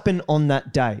what happened on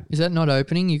that day? Is that not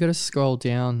opening? You got to scroll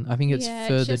down. I think it's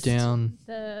further down.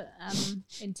 The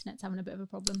internet's having a bit of a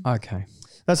problem. Okay.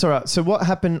 That's all right. So what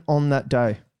happened on that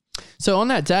day? So on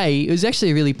that day, it was actually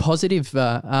a really positive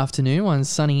afternoon, one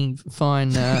sunny,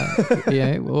 fine,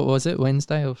 what was it,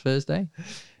 Wednesday or Thursday,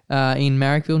 in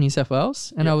Marrickville, New South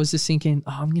Wales. And I was just thinking,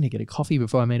 I'm going to get a coffee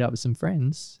before I meet up with some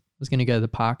friends. I was going to go to the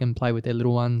park and play with their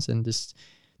little ones and just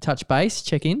touch base,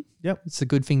 check in. Yep. It's a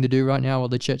good thing to do right now while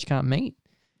the church can't meet.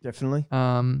 Definitely.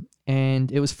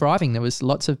 And it was thriving. There was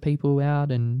lots of people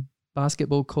out and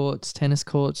basketball courts, tennis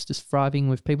courts, just thriving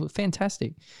with people.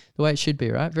 Fantastic. The way it should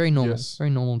be, right? Very normal. Yes. Very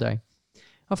normal day.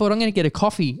 I thought I'm going to get a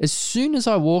coffee. As soon as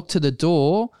I walked to the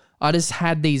door, I just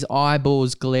had these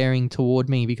eyeballs glaring toward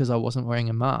me because I wasn't wearing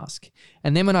a mask.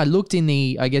 And then when I looked in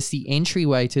the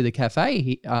entryway to the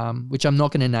cafe, which I'm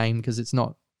not going to name because it's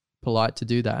not polite to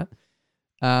do that,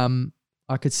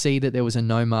 I could see that there was a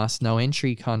no mask, no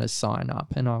entry kind of sign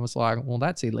up. And I was like, well,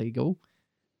 that's illegal.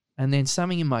 And then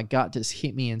something in my gut just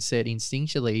hit me and said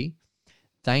instinctually,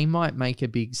 they might make a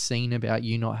big scene about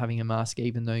you not having a mask,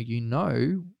 even though you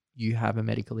know you have a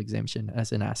medical exemption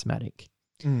as an asthmatic.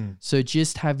 So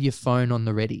just have your phone on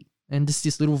the ready. And just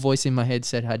this little voice in my head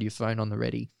said, had your phone on the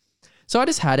ready. So I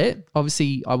just had it.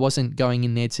 Obviously, I wasn't going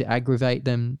in there to aggravate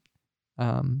them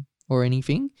or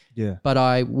anything. Yeah. But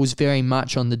I was very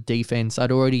much on the defense.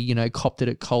 I'd already, copped it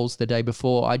at Coles the day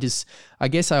before. I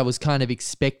guess I was kind of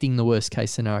expecting the worst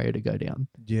case scenario to go down.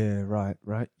 Yeah, right,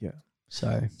 yeah.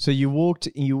 So you walked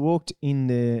in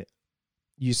there,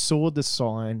 you saw the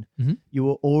sign, Mhm. you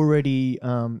were already,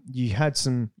 you had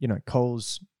some,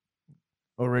 Coles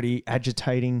already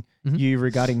agitating Mhm. you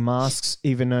regarding masks,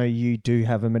 even though you do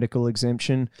have a medical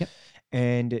exemption. Yep.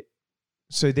 And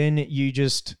so then you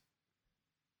just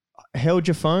held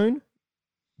your phone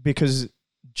because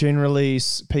generally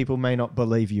people may not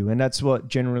believe you. And that's what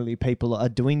generally people are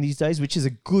doing these days, which is a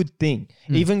good thing.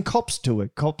 Even cops do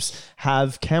it. Cops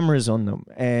have cameras on them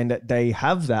and they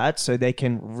have that so they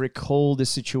can recall the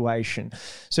situation.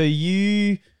 So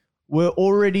you were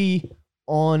already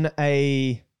on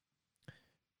a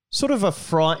sort of a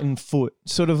frightened foot,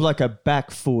 sort of like a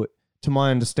back foot to my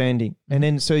understanding. And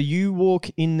then so you walk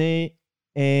in there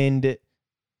and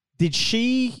did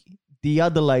the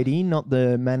other lady, not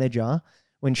the manager,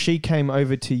 when she came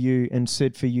over to you and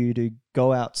said for you to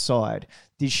go outside,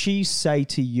 did she say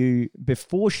to you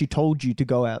before she told you to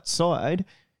go outside,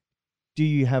 do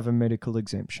you have a medical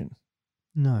exemption?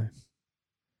 No.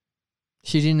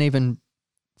 She didn't even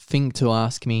think to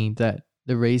ask me that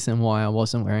the reason why I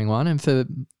wasn't wearing one. And for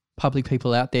public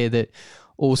people out there that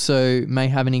also may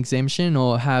have an exemption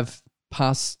or have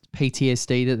past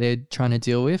PTSD that they're trying to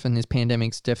deal with, and this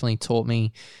pandemic's definitely taught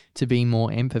me to be more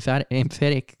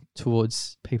empathetic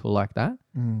towards people like that.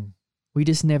 We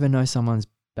just never know someone's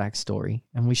backstory,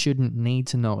 and we shouldn't need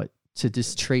to know it to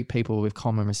just treat people with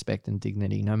common respect and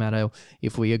dignity, no matter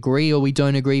if we agree or we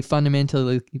don't agree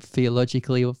fundamentally,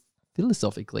 theologically or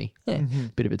philosophically.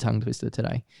 Bit of a tongue twister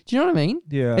today. Do you know what I mean?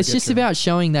 Yeah. It's just about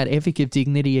showing that ethic of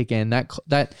dignity again,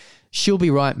 that she'll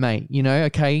be right, mate.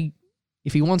 Okay,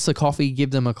 if he wants a coffee,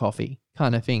 give them a coffee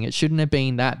kind of thing. It shouldn't have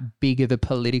been that big of a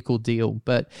political deal,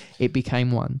 but it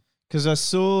became one. Because I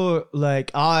saw,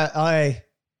 I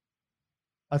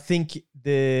think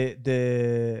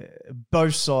the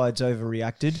both sides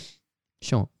overreacted.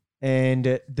 Sure.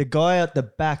 And the guy at the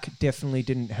back definitely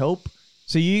didn't help.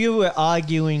 So you were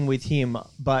arguing with him,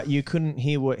 but you couldn't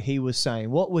hear what he was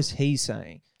saying. What was he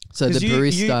saying? So the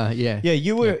barista,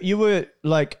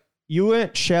 you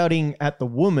weren't shouting at the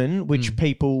woman, which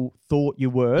people thought you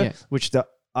were, which the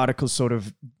article sort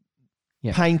of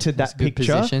painted that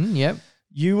picture. Position. Yep.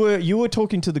 You were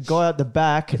talking to the guy at the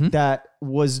back that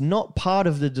was not part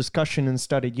of the discussion and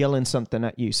started yelling something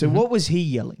at you. So what was he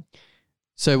yelling?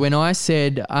 So when I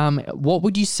said, what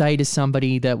would you say to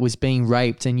somebody that was being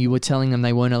raped and you were telling them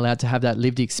they weren't allowed to have that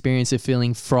lived experience of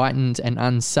feeling frightened and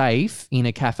unsafe in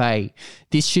a cafe?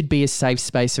 This should be a safe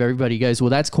space for everybody. He goes,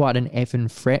 well, that's quite an effing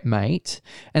threat, mate.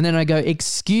 And then I go,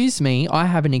 excuse me, I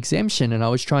have an exemption. And I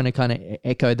was trying to kind of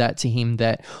echo that to him,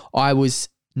 that I was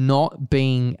not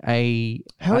being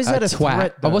How is that a twat.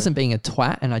 threat, though? I wasn't being a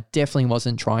twat, and I definitely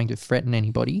wasn't trying to threaten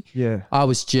anybody. Yeah. I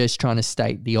was just trying to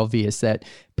state the obvious, that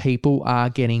people are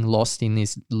getting lost in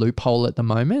this loophole at the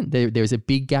moment. There's a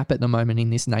big gap at the moment in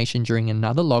this nation during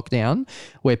another lockdown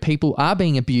where people are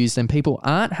being abused and people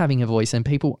aren't having a voice and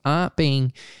people aren't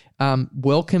being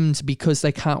welcomed because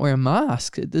they can't wear a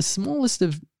mask. The smallest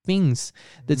of things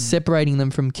that's separating them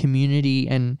from community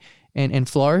and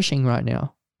flourishing right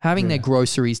now. Having their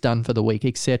groceries done for the week,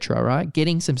 etc., right?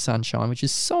 Getting some sunshine, which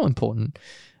is so important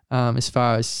as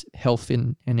far as health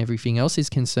and everything else is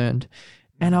concerned.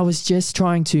 And I was just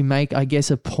trying to make, I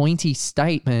guess, a pointy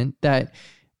statement that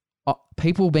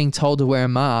people being told to wear a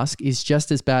mask is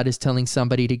just as bad as telling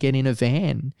somebody to get in a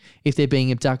van if they're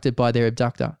being abducted by their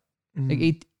abductor.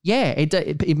 Like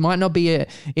it might not be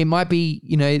it might be,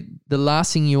 you know, the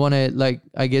last thing you want to, like,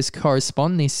 I guess,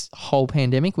 correspond this whole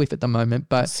pandemic with at the moment,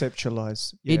 but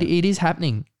conceptualize. it is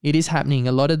happening. It is happening.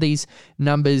 A lot of these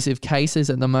numbers of cases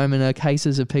at the moment are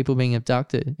cases of people being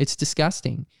abducted. It's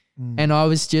disgusting. And I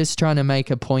was just trying to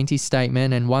make a pointy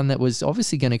statement, and one that was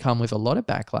obviously going to come with a lot of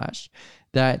backlash,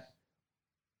 that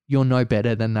you're no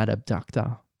better than that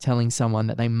abductor telling someone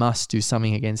that they must do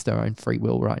something against their own free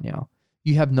will right now.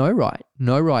 You have no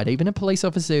right. Even a police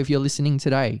officer, if you're listening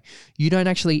today, you don't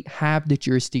actually have the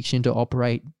jurisdiction to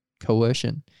operate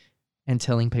coercion and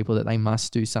telling people that they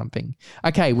must do something.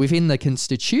 Okay, within the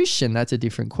Constitution, that's a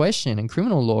different question, and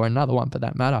criminal law, another one for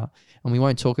that matter. And we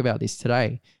won't talk about this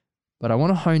today. But I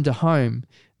want to hone to home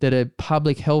that a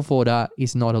public health order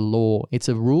is not a law. It's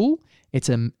a rule. It's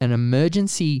an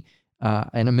emergency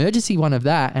one of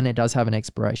that, and it does have an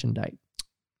expiration date.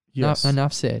 Yes.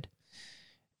 Enough said.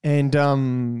 And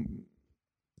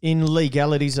in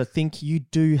legalities, I think you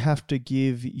do have to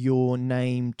give your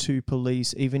name to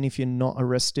police, even if you're not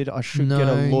arrested. I should get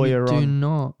a lawyer on. No, you do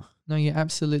not. No, you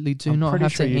absolutely do not pretty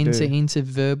have sure to you enter do. into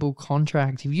verbal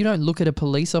contract. If you don't look at a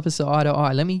police officer eye to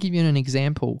eye, let me give you an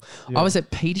example. Yeah. I was at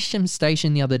Petersham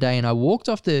Station the other day and I walked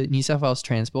off the New South Wales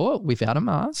Transport without a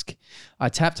mask. I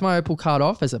tapped my Opal card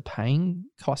off as a paying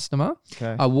customer.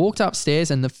 Okay. I walked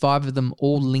upstairs and the 5 of them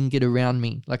all lingered around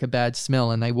me like a bad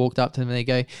smell, and they walked up to me and they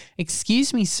go,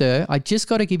 "Excuse me, sir, I just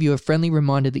got to give you a friendly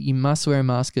reminder that you must wear a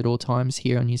mask at all times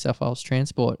here on New South Wales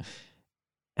Transport."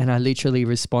 And I literally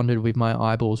responded with my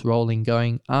eyeballs rolling,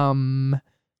 going,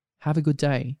 have a good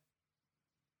day.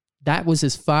 That was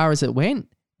as far as it went,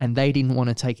 and they didn't want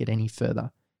to take it any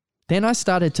further. Then I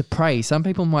started to pray. Some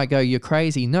people might go, "You're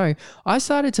crazy." No, I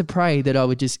started to pray that I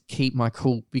would just keep my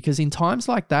cool, because in times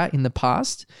like that in the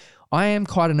past, I am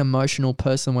quite an emotional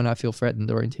person when I feel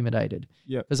threatened or intimidated.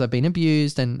 Yep. Because I've been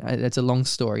abused, and it's a long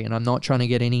story, and I'm not trying to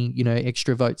get any,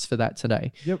 extra votes for that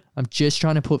today. Yep. I'm just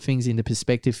trying to put things into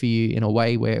perspective for you in a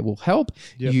way where it will help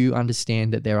you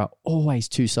understand that there are always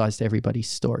two sides to everybody's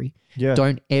story. Yeah.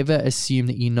 Don't ever assume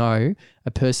that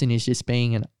a person is just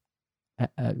being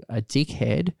a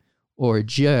dickhead or a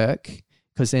jerk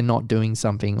because they're not doing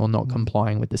something or not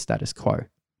complying with the status quo.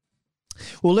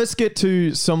 Well, let's get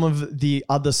to some of the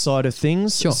other side of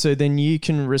things. Sure. So then you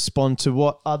can respond to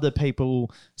what other people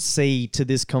see to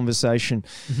this conversation.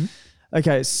 Mm-hmm.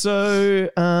 Okay, so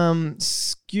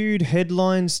skewed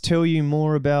headlines tell you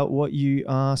more about what you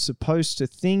are supposed to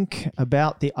think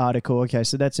about the article. Okay,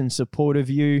 so that's in support of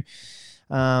you.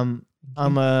 I'm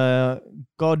a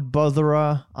God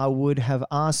botherer. I would have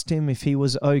asked him if he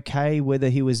was okay, whether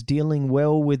he was dealing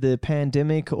well with the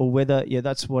pandemic, or whether,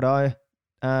 that's what I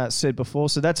said before.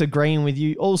 So that's agreeing with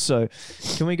you. Also,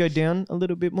 can we go down a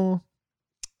little bit more?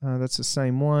 That's the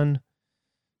same one.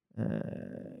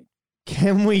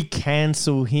 Can we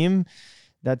cancel him?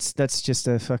 That's just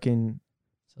a fucking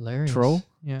Hilarious. troll.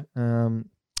 Yeah.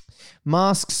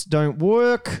 Masks don't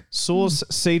work. Source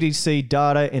CDC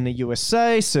data in the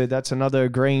USA. So that's another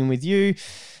agreeing with you.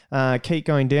 Keep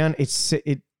going down.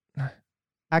 It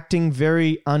acting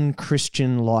very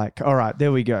unchristian-like. All right,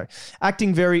 there we go.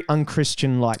 Acting very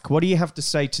unchristian-like. What do you have to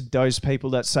say to those people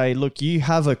that say, look, you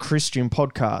have a Christian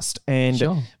podcast, and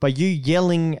Sure. by you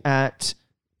yelling at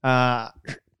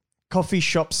coffee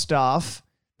shop staff,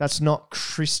 that's not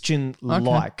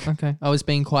Christian-like. Okay. I was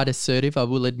being quite assertive, I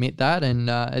will admit that, and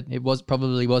it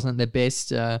probably wasn't the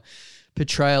best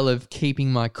portrayal of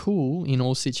keeping my cool in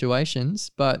all situations.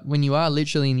 But when you are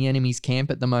literally in the enemy's camp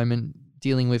at the moment,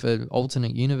 dealing with an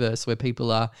alternate universe where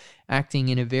people are acting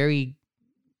in a very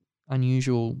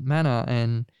unusual manner,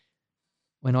 and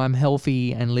when I'm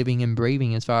healthy and living and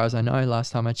breathing, as far as I know,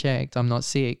 last time I checked, I'm not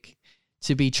sick,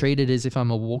 to be treated as if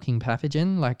I'm a walking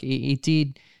pathogen, like it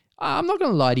did, I'm not going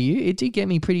to lie to you, it did get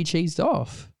me pretty cheesed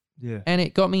off. Yeah. And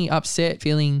it got me upset,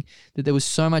 feeling that there was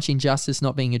so much injustice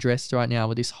not being addressed right now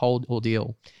with this whole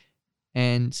ordeal.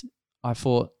 And I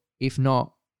thought, if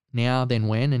not now, then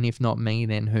when? And if not me,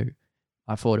 then who?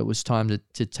 I thought it was time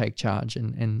to take charge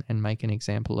and make an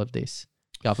example of this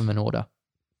government order.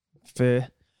 Fair.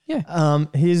 Yeah.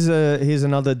 Here's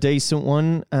another decent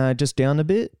one, just down a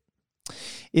bit.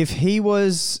 If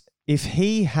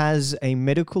he has a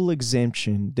medical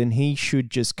exemption, then he should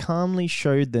just calmly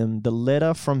show them the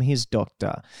letter from his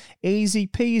doctor. Easy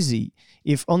peasy.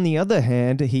 If, on the other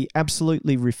hand, he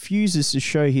absolutely refuses to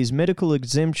show his medical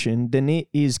exemption, then it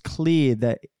is clear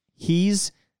that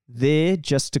he's there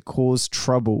just to cause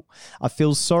trouble. I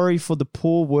feel sorry for the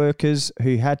poor workers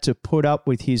who had to put up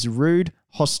with his rude,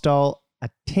 hostile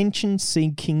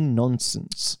attention-seeking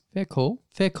nonsense. Fair call.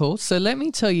 Fair call. So let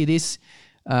me tell you this,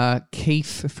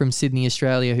 Keith from Sydney,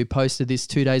 Australia, who posted this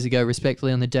 2 days ago,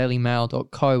 respectfully, on the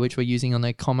dailymail.co, which we're using on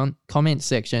the comment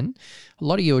section. A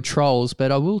lot of you are trolls,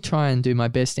 but I will try and do my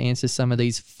best to answer some of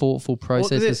these thoughtful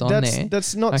processes on there.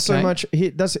 That's not so much.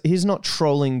 He's not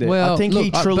trolling there. Well, I think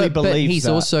he truly believes but he's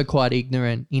that. also quite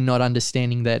ignorant in not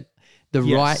understanding that the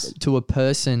right to a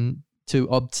person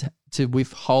to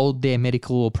withhold their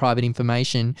medical or private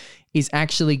information is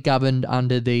actually governed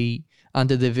under the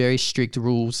very strict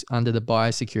rules under the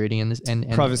Biosecurity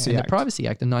and Privacy Act. The Privacy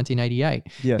Act of 1988.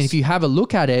 Yes. And if you have a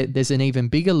look at it, there's an even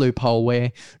bigger loophole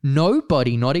where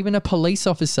nobody, not even a police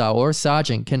officer or a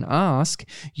sergeant, can ask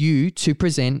you to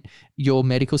present your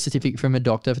medical certificate from a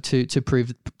doctor to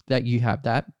prove that you have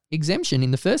that exemption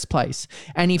in the first place.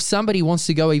 And if somebody wants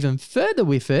to go even further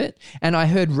with it, and I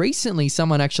heard recently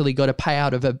someone actually got a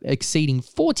payout of exceeding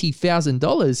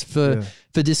 $40,000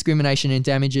 for discrimination and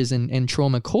damages and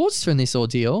trauma caused from this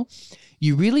ordeal,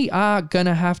 you really are going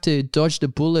to have to dodge the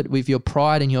bullet with your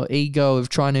pride and your ego of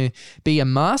trying to be a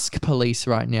mask police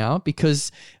right now,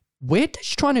 because we're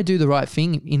just trying to do the right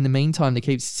thing in the meantime to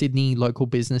keep Sydney local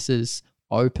businesses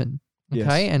open.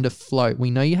 Okay, and afloat.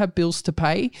 We know you have bills to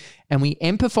pay, and we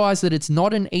empathize that it's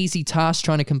not an easy task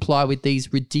trying to comply with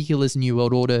these ridiculous New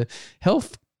World Order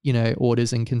health,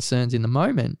 orders and concerns in the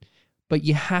moment. But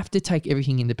you have to take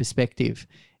everything into perspective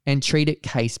and treat it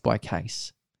case by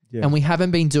case. Yeah. And we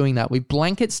haven't been doing that. We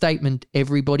blanket statement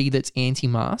everybody that's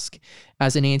anti-mask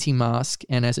as an anti-mask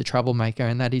and as a troublemaker,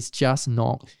 and that is just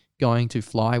not going to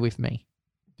fly with me.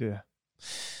 Yeah.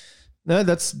 No,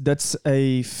 that's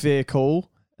a fair call.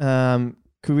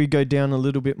 Could we go down a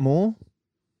little bit more?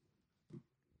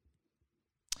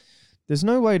 There's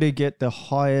no way to get the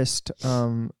highest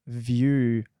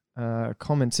view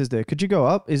comments, is there? Could you go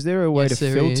up? Is there a way to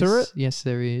filter it? Yes,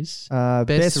 there is.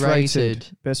 Best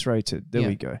rated. Best rated. There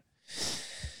we go.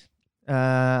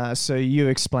 So you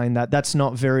explained that. That's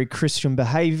not very Christian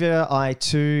behavior. I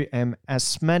too am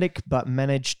asthmatic, but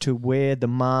manage to wear the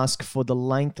mask for the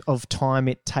length of time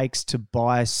it takes to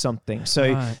buy something.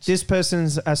 So this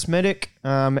person's asthmatic,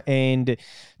 and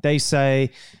they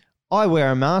say, I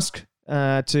wear a mask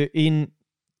for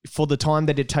the time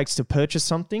that it takes to purchase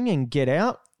something and get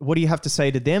out. What do you have to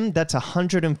say to them? That's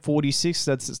 146.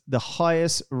 That's the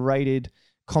highest rated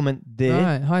comment there.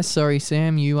 Right. Hi, sorry,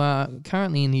 Sam. You are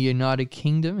currently in the United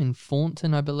Kingdom in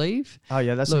Thornton, I believe. Oh,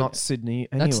 yeah, that's not Sydney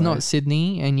anyway. That's not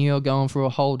Sydney, and you're going for a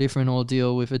whole different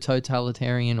ordeal with a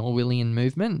totalitarian Orwellian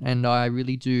movement, and I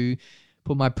really do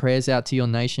put my prayers out to your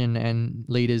nation and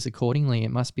leaders accordingly.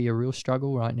 It must be a real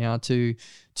struggle right now to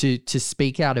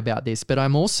speak out about this, but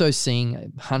I'm also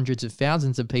seeing hundreds of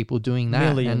thousands of people doing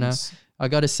that. Millions. And I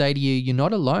got to say to you, you're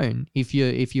not alone. If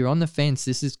you're on the fence,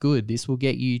 this is good. This will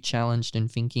get you challenged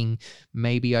and thinking,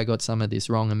 maybe I got some of this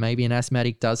wrong, and maybe an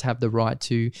asthmatic does have the right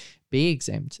to be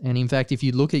exempt. And in fact, if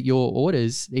you look at your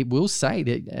orders, it will say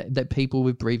that people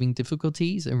with breathing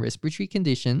difficulties and respiratory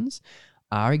conditions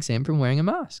are exempt from wearing a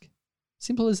mask.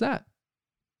 Simple as that.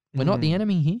 We're not the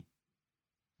enemy here,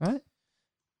 right?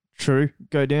 True.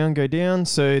 Go down.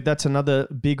 So that's another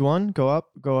big one. Go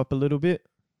up a little bit.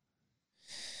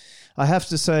 I have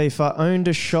to say, if I owned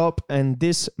a shop and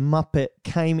this Muppet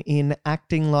came in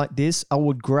acting like this, I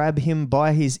would grab him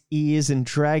by his ears and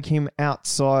drag him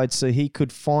outside so he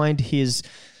could find his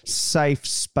safe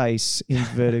space,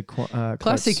 inverted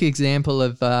classic example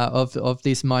of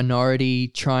this minority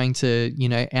trying to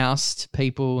oust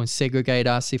people and segregate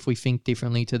us if we think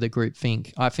differently to the group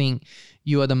think. I think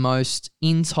you are the most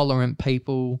intolerant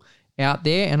people out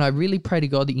there, and I really pray to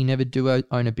God that you never do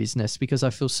own a business, because I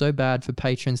feel so bad for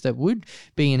patrons that would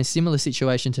be in a similar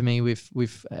situation to me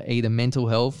with either mental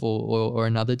health or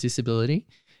another disability,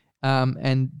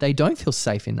 and they don't feel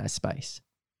safe in that space.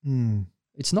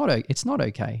 It's not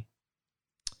okay.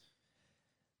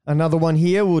 Another one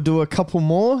here. We'll do a couple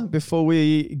more before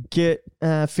we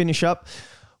finish up.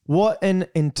 What an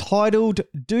entitled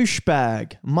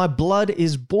douchebag. My blood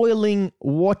is boiling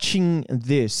watching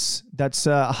this. That's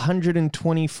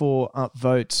 124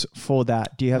 upvotes for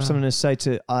that. Do you have something to say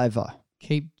to Ivor?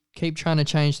 Keep trying to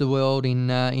change the world in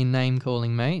name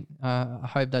calling, mate. I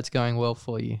hope that's going well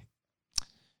for you.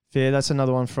 Fair. That's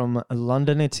another one from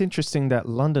London. It's interesting that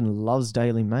London loves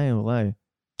Daily Mail, eh?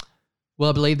 Well,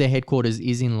 I believe their headquarters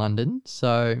is in London,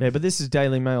 so... Yeah, but this is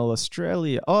Daily Mail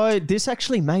Australia. Oh, this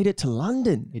actually made it to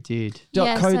London. It did.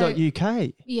 .co.uk.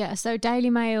 Yeah, so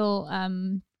Daily Mail,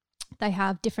 they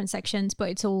have different sections, but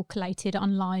it's all collated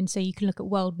online, so you can look at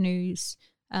world news,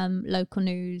 local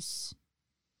news,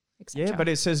 etc. Yeah, but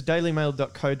it says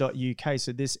dailymail.co.uk,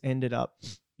 so this ended up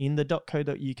in the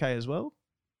 .co.uk as well?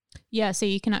 Yeah, so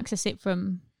you can access it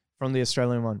from the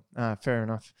Australian one. Fair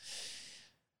enough.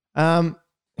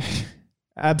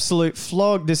 Absolute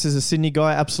flog. This is a Sydney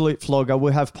guy. Absolute flog. I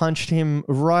would have punched him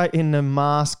right in the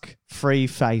mask-free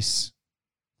face.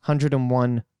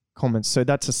 101 comments. So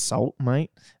that's assault,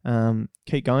 mate.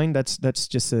 Keep going. That's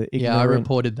just a ignorant. Yeah, I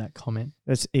reported that comment.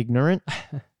 That's ignorant.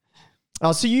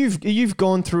 Oh, so you've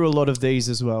gone through a lot of these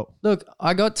as well. Look,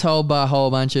 I got told by a whole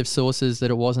bunch of sources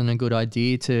that it wasn't a good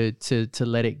idea to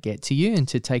let it get to you and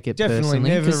to take it Definitely personally.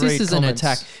 never Because this read is comments. an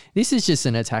attack. This is just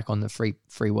an attack on the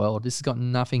free world. This has got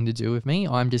nothing to do with me.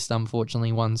 I'm just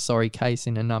unfortunately one sorry case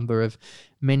in a number of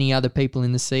many other people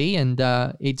in the sea, and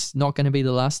it's not going to be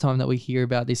the last time that we hear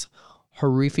about this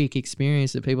horrific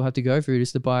experience that people have to go through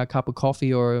just to buy a cup of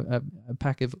coffee or a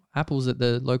pack of apples at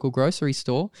the local grocery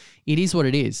store. It is what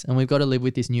it is, and we've got to live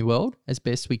with this new world as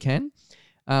best we can.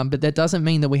 But that doesn't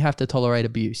mean that we have to tolerate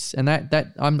abuse. And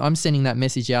that I'm sending that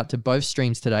message out to both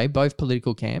streams today, both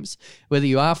political camps. Whether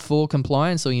you are for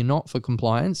compliance or you're not for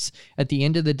compliance, at the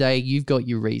end of the day, you've got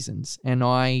your reasons. And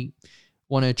I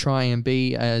want to try and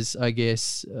be as, I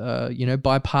guess,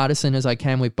 bipartisan as I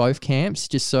can with both camps,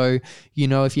 just so,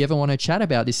 if you ever want to chat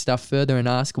about this stuff further and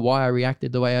ask why I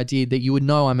reacted the way I did, that you would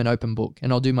know I'm an open book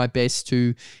and I'll do my best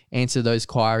to answer those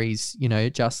queries,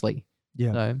 justly.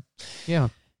 Yeah. So, yeah.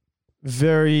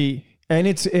 And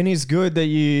it's good that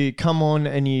you come on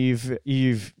and you've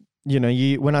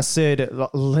when I said,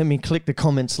 let me click the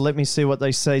comments, let me see what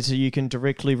they say so you can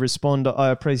directly respond. I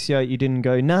appreciate you didn't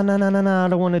go, no, I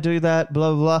don't want to do that,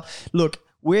 blah, blah, blah. Look,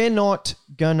 we're not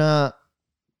going to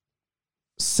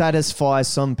satisfy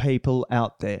some people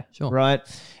out there, Sure. right?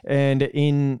 And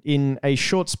in a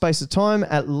short space of time,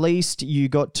 at least you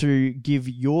got to give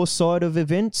your side of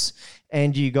events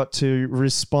and you got to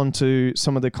respond to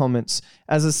some of the comments.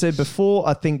 As I said before,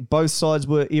 I think both sides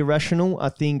were irrational. I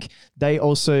think they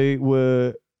also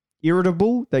were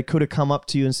irritable. They could have come up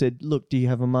to you and said, look, do you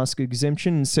have a mask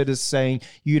exemption? Instead of saying,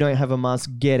 you don't have a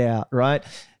mask, get out, right?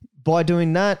 By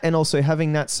doing that and also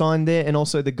having that sign there and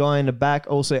also the guy in the back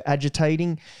also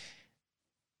agitating,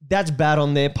 that's bad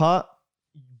on their part.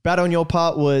 Bad on your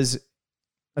part was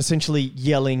essentially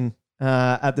yelling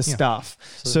at the staff.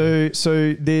 Absolutely.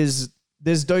 So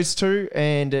there's those two,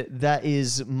 and that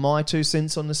is my 2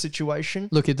 cents on the situation.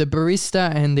 Look, if the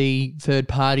barista and the third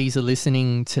parties are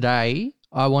listening today,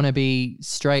 I want to be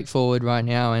straightforward right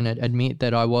now and admit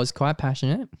that I was quite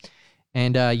passionate.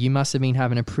 And you must have been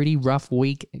having a pretty rough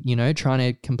week, trying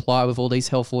to comply with all these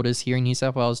health orders here in New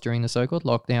South Wales during the so-called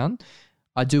lockdown.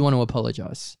 I do want to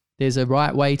apologise. There's a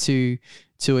right way to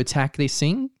attack this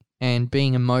thing, and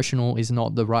being emotional is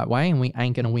not the right way, and we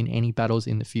ain't going to win any battles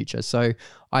in the future. So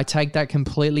I take that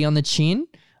completely on the chin.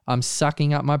 I'm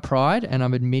sucking up my pride, and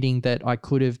I'm admitting that I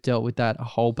could have dealt with that a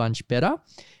whole bunch better.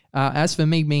 As for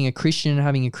me being a Christian and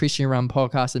having a Christian-run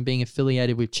podcast and being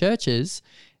affiliated with churches,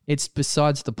 it's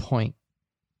besides the point.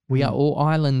 We are all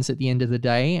islands at the end of the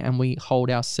day, and we hold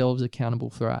ourselves accountable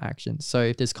for our actions. So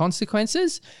if there's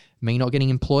consequences, me not getting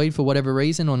employed for whatever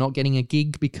reason or not getting a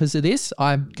gig because of this,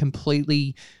 I'm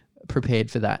completely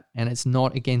prepared for that. And it's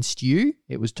not against you.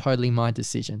 It was totally my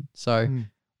decision. So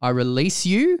I release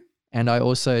you, and I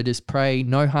also just pray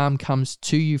no harm comes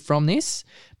to you from this.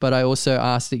 But I also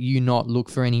ask that you not look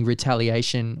for any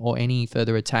retaliation or any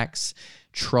further attacks,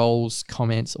 trolls,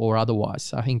 comments, or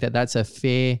otherwise. I think that that's a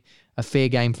fair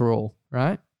game for all,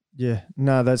 right? Yeah,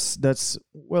 no, that's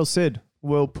well said,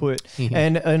 well put. Yeah.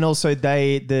 And also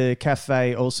the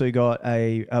cafe also got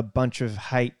a bunch of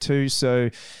hate too. So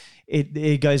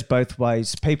it goes both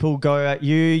ways. People go at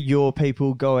you, your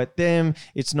people go at them.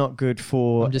 It's not good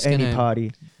for any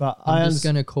party. But I'm just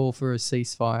going to call for a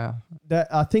ceasefire.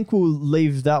 I think we'll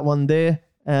leave that one there.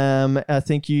 I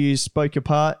think you spoke your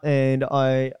part, and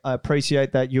I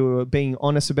appreciate that you're being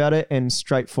honest about it and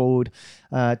straightforward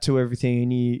to everything.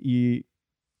 And you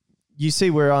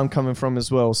see where I'm coming from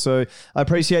as well. So I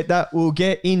appreciate that. We'll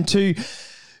get into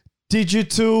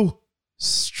Digital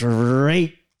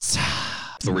Streets.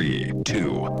 3, 2,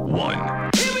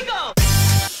 1. Here we go!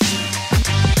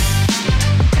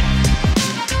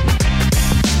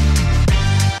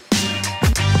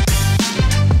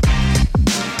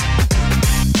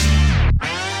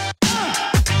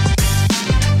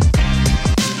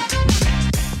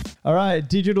 All right,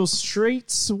 Digital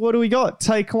Streets. What do we got?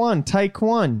 Take one.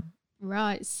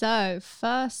 Right, so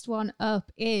first one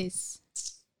up is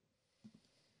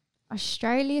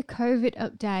Australia COVID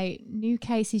update. New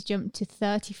cases jumped to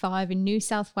 35 in New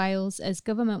South Wales as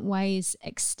government weighs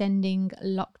extending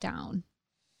lockdown.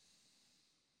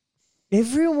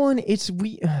 Everyone,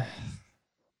 do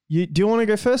you want to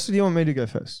go first or do you want me to go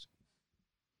first?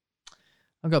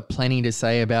 I've got plenty to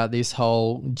say about this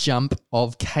whole jump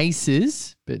of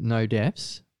cases, but no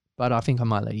deaths. But I think I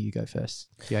might let you go first.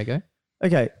 Diego?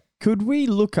 Okay. Could we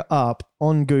look up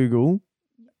on Google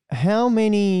how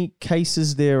many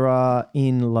cases there are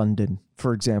in London,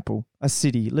 for example, a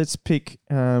city? Let's pick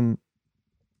a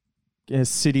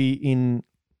city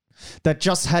that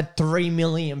just had 3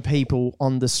 million people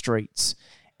on the streets,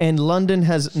 and London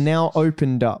has now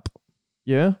opened up.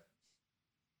 Yeah.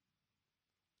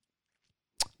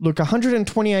 Look,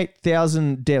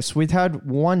 128,000 deaths. We've had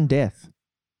one death.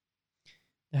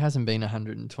 There hasn't been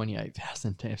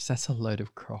 128,000 deaths. That's a load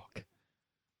of crock.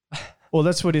 Well,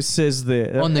 that's what it says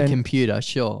there. On the computer,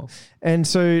 sure. And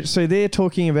so they're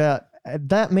talking about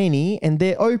that many, and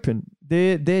they're open.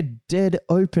 They're dead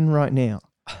open right now.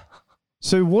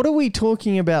 So what are we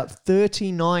talking about?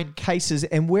 39 cases,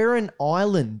 and we're an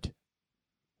island.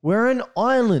 We're an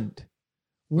island.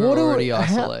 We're already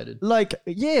isolated.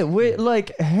 We're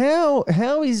like,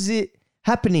 how is it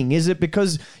happening? Is it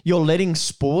because you're letting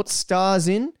sports stars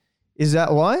in? Is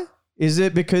that why? Is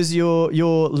it because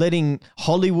you're letting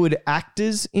Hollywood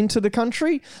actors into the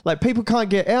country? Like, people can't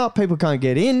get out, people can't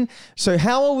get in. So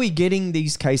how are we getting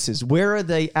these cases? Where are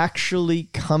they actually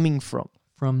coming from?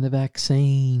 From the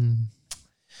vaccine.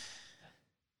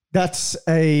 That's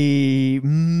a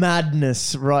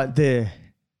madness right there.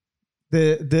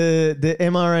 The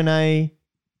mRNA.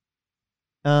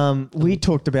 We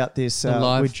talked about this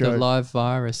with Joe. The live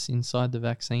virus inside the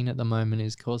vaccine at the moment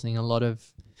is causing a lot of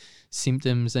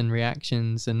symptoms and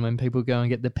reactions. And when people go and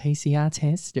get the PCR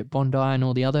test at Bondi and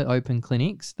all the other open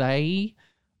clinics, they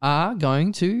are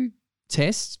going to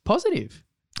test positive.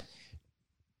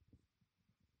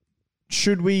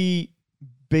 Should we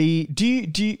be?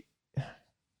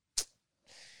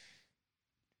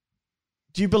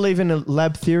 Do you believe in a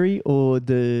lab theory or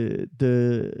the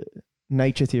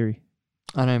nature theory?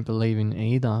 I don't believe in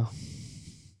either.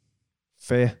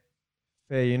 Fair.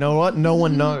 You know what? No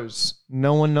one knows.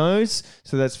 No one knows.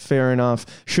 So that's fair enough.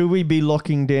 Should we be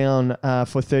locking down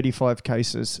for 35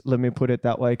 cases? Let me put it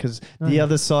that way, because the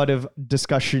other side of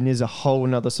discussion is a whole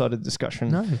nother side of discussion.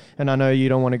 No. And I know you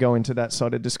don't want to go into that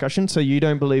side of discussion. So you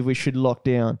don't believe we should lock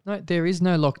down? No, there is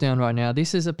no lockdown right now.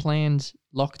 This is a planned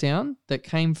lockdown that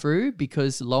came through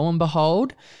because, lo and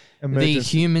behold, the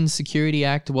Human Security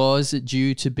Act was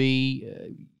due to be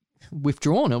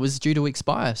withdrawn. It was due to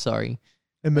expire,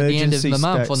 at the end of the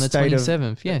month on the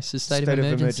 27th. Yes, the state of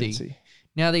emergency.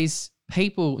 Now, these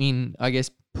people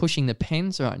pushing the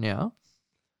pens right now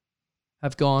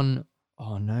have gone,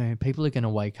 oh no, people are going to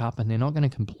wake up and they're not going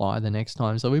to comply the next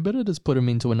time. So we better just put them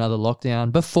into another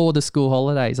lockdown before the school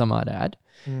holidays, I might add,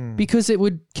 because it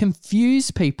would confuse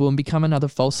people and become another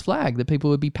false flag that people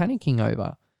would be panicking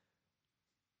over.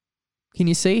 Can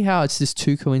you see how it's just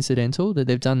too coincidental that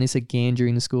they've done this again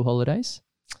during the school holidays?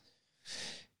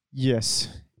 Yes.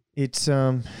 It's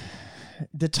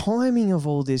the timing of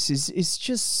all this is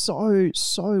just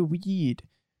so weird.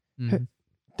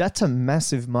 That's a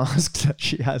massive mask that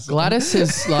she has. Gladys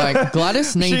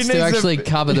needs to actually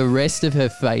cover the rest of her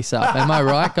face up. Am I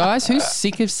right, guys? Who's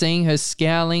sick of seeing her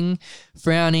scowling,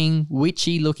 frowning,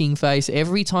 witchy-looking face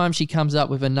every time she comes up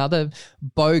with another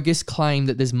bogus claim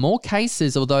that there's more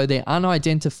cases, although they're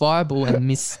unidentifiable and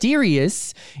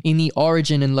mysterious in the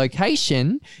origin and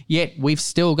location, yet we've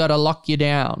still got to lock you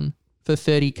down for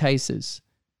 30 cases.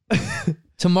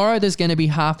 Tomorrow there's going to be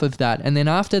half of that. And then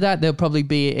after that, there'll probably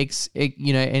be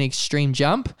an extreme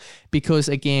jump because,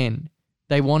 again,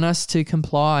 they want us to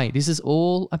comply. This is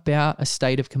all about a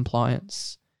state of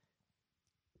compliance.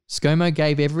 ScoMo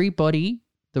gave everybody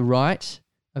the right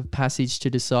of passage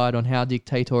to decide on how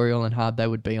dictatorial and hard they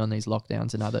would be on these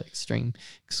lockdowns and other extreme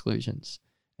exclusions.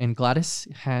 And Gladys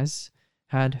has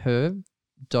had her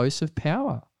dose of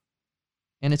power.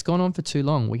 And it's gone on for too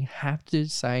long. We have to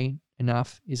say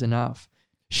enough is enough.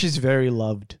 She's very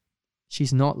loved.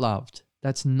 She's not loved.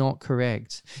 That's not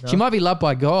correct. No. She might be loved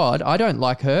by God. I don't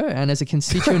like her. And as a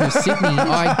constituent of Sydney,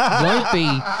 I won't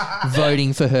be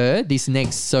voting for her this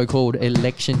next so-called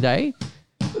election day.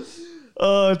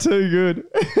 Oh, too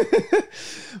good.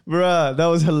 Bruh, that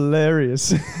was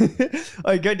hilarious.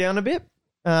 Oh, go down a bit?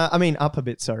 Up a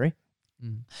bit, sorry.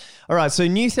 All right, so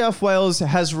New South Wales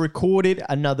has recorded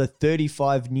another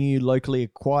 35 new locally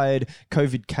acquired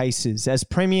COVID cases as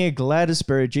Premier Gladys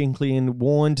Berejiklian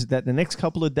warned that the next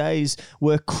couple of days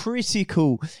were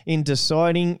critical in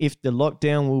deciding if the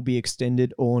lockdown will be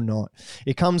extended or not.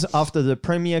 It comes after the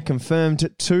Premier confirmed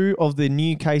 2 of the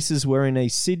new cases were in a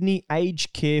Sydney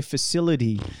aged care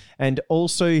facility and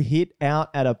also hit out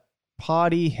at a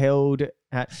party held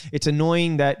at. It's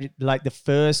annoying that the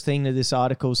first thing that this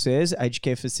article says, aged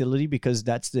care facility, because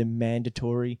that's the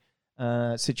mandatory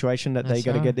situation that they That's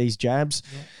got to right. get these jabs.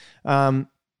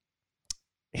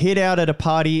 Hid out at a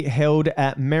party held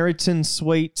at Meriton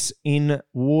Suites in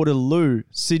Waterloo,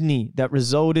 Sydney, that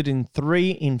resulted in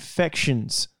 3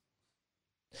 infections.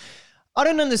 I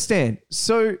don't understand.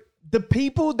 So the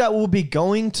people that will be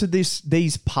going to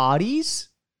these parties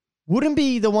wouldn't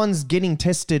be the ones getting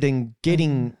tested and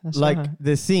getting That's like right.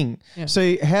 the thing. Yeah.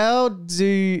 So how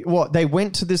do what they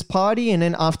went to this party and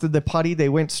then after the party they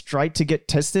went straight to get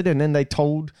tested and then they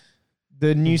told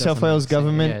the New It South doesn't Wales make sense.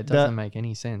 government Yeah, it that doesn't make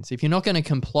any sense. If you're not going to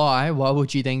comply, why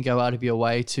would you then go out of your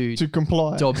way to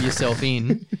comply. dob yourself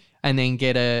in and then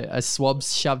get a swab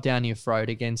shoved down your throat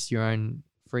against your own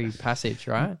free passage,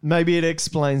 right? Maybe it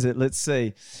explains it. Let's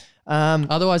see.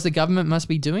 Otherwise, the government must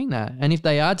be doing that. And if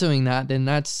they are doing that, then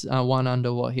that's one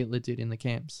under what Hitler did in the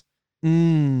camps.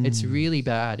 It's really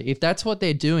bad. If that's what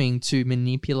they're doing to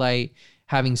manipulate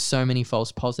having so many false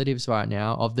positives right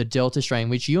now of the Delta strain,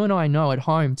 which you and I know at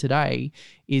home today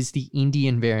is the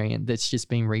Indian variant that's just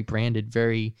been rebranded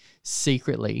very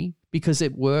secretly because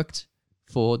it worked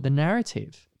for the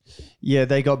narrative. Yeah,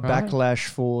 they got Right. backlash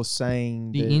for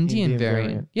saying The Indian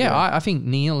variant. Yeah, I think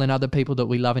Neil and other people that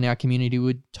we love in our community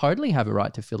would totally have a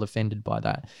right to feel offended by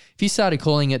that. If you started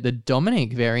calling it the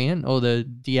Dominic variant or the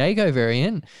Diego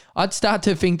variant, I'd start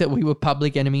to think that we were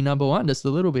public enemy number 1 just a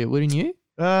little bit, wouldn't you?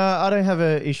 I don't have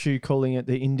an issue calling it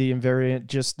the Indian variant,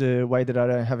 just the way that I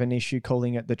don't have an issue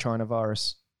calling it the China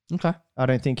virus. Okay. I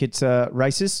don't think it's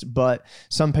racist, but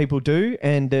some people do.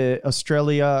 And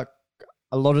Australia,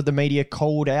 a lot of the media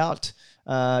called out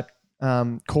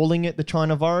calling it the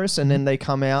China virus, and then they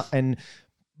come out and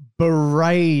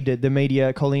berate the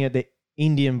media calling it the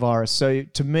Indian virus. So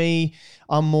to me,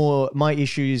 my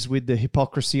issue is with the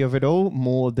hypocrisy of it all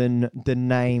more than the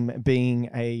name being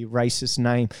a racist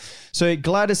name. So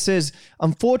Gladys says,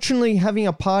 unfortunately, having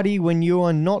a party when you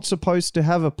are not supposed to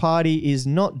have a party is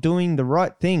not doing the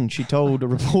right thing, she told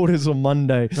reporters on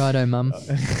Monday. Righto, mum.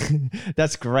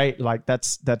 That's great. Like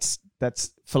that's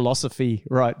philosophy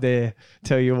right there.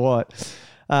 Tell you what.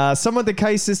 Some of the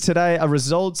cases today are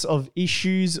results of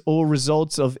issues or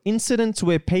results of incidents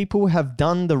where people have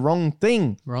done the wrong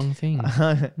thing. Wrong thing.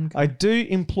 I do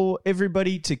implore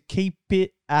everybody to keep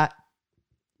it at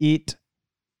it.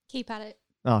 Keep at it.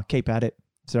 Oh, keep at it.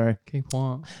 Sorry. Keep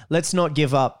what? Let's not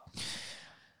give up.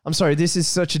 I'm sorry. This is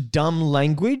such a dumb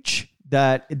language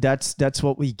that's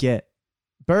what we get.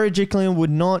 Berejiklian would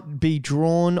not be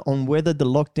drawn on whether the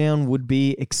lockdown would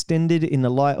be extended in the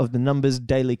light of the numbers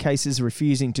daily cases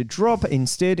refusing to drop,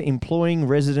 instead employing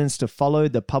residents to follow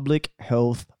the public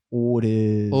health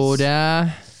orders.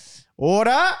 Order.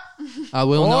 Order. I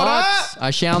will Order. not.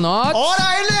 I shall not.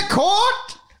 Order in the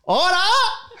court.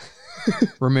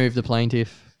 Order. Remove the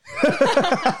plaintiff.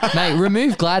 Mate,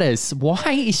 remove Gladys.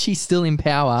 Why is she still in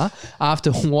power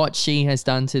after what she has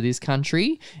done to this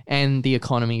country and the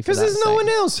economy? Because there's no one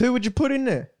else. Who would you put in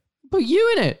there? Put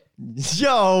you in it.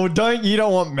 Yo, you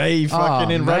don't want me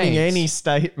fucking running mate. any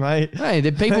state, mate. Hey,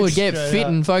 the people would get Straight fit up.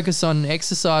 and focus on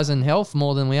exercise and health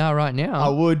more than we are right now. I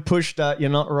would push that.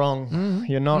 You're not wrong.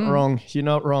 You're not wrong. You're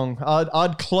not wrong.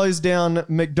 I'd close down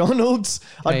McDonald's.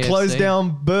 I'd close KFC.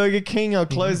 down Burger King. I'd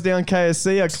close down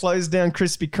KFC. I'd close down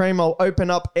Krispy Kreme. I'll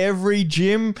open up every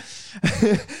gym.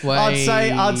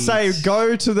 I'd say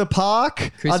go to the park.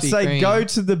 I'd Krispy say Kreme. go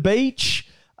to the beach.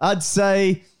 I'd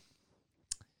say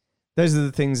those are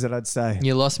the things that I'd say.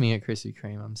 You lost me at Krispy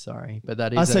Kreme. I'm sorry, but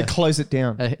that is I said close it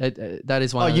down. that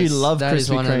is one. Oh, of you the, love that is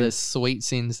Krispy one of Kreme. the sweet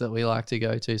sins that we like to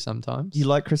go to sometimes. You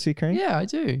like Krispy Kreme? Yeah, I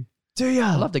do. Do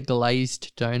ya? I love the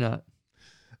glazed donut.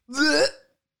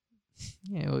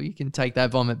 Yeah, well, you can take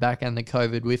that vomit back and the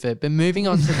COVID with it. But moving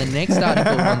on to the next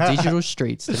article on Digital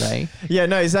Streets today. Yeah,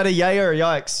 no, is that a yay or a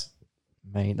yikes?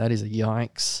 Mate, that is a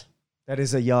yikes. That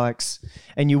is a yikes.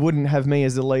 And you wouldn't have me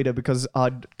as the leader because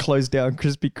I'd close down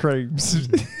Krispy Kremes.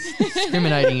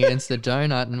 Discriminating against the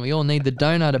donut, and we all need the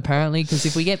donut apparently because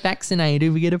if we get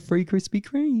vaccinated, we get a free Krispy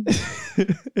Kreme.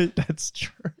 That's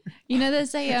true. You know,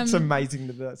 there's a It's amazing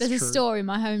that that's there's true. a store in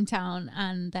my hometown,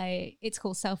 and it's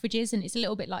called Selfridges, and it's a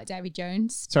little bit like David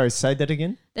Jones. Sorry, say that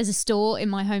again? There's a store in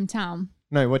my hometown,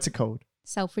 No, what's it called?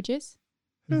 Selfridges.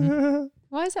 Mm-hmm.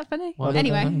 Why is that funny? Why don't I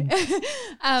Anyway,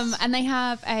 know? and they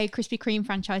have a Krispy Kreme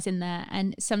franchise in there,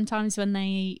 and sometimes when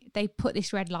they put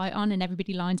this red light on, and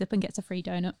everybody lines up and gets a free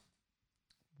donut.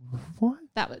 What?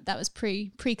 That was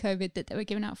pre-COVID that they were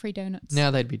giving out free donuts.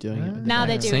 Now they'd be doing it. with the Now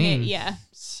they're doing it, vaccine. yeah.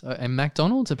 So, and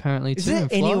McDonald's apparently Is too. there in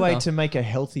any way Florida. to make a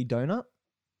healthy donut?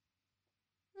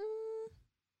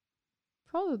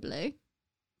 Probably.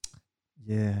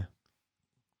 Yeah.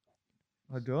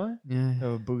 Oh, do I? Yeah,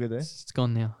 Have a booger there. it's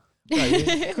gone now. No,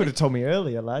 you could have told me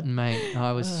earlier, lad. Mate,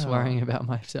 I was worrying about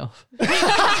myself.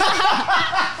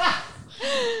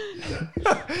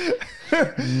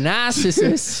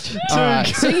 Narcissist. All right.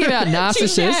 Speaking about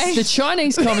narcissists, the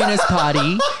Chinese Communist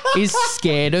Party is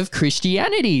scared of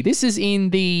Christianity. This is in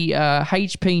the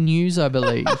HP News, I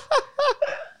believe.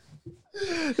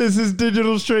 This is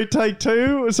Digital Street Take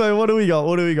 2. So what do we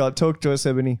got? Talk to us,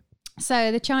 Ebony.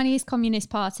 So the Chinese Communist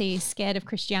Party is scared of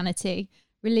Christianity.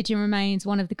 Religion remains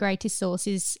one of the greatest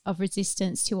sources of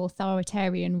resistance to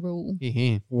authoritarian rule.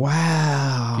 Yeah.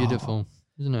 Wow. Beautiful,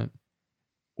 isn't it?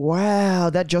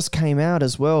 Wow, that just came out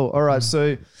as well. All right,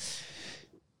 so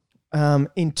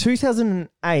in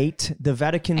 2008, the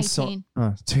Vatican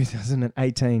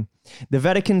 2018. The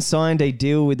Vatican signed a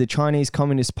deal with the Chinese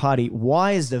Communist Party.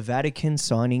 Why is the Vatican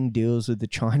signing deals with the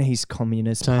Chinese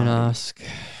Communist Party? Don't ask.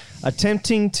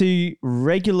 Attempting to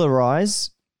regularize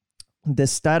the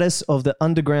status of the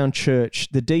underground church.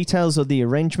 The details of the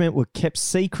arrangement were kept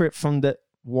secret from the...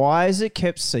 Why is it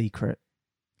kept secret?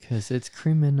 Because it's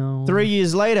criminal. 3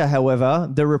 years later, however,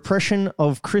 the repression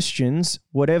of Christians,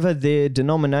 whatever their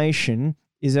denomination,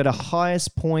 is at a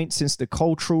highest point since the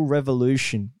Cultural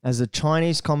Revolution. As the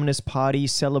Chinese Communist Party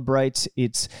celebrates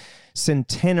its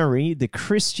centenary, the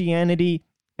Christianity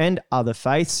and other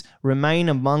faiths remain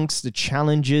amongst the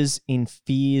challenges in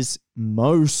fears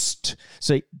most.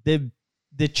 So the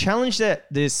challenge that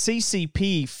the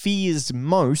CCP fears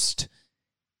most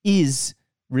is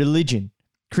religion,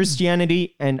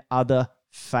 Christianity, and other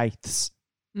faiths.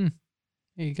 There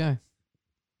you go.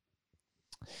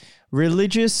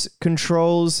 Religious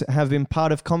controls have been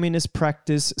part of communist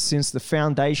practice since the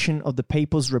foundation of the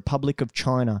People's Republic of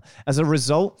China. As a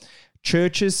result,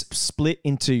 churches split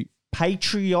into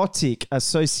patriotic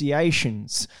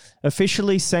associations.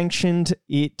 Officially sanctioned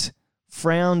it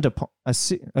frowned upon.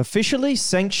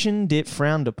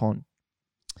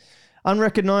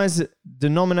 Unrecognized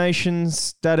denomination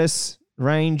status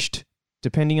ranged,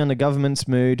 depending on the government's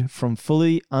mood, from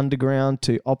fully underground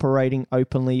to operating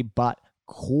openly but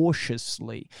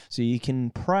cautiously. So you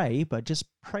can pray, but just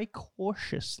pray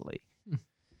cautiously.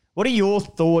 What are your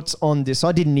thoughts on this?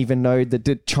 I didn't even know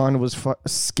that China was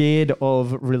scared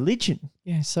of religion.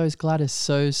 Yeah, so's Gladys,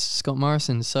 so's Scott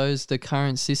Morrison, so's the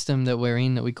current system that we're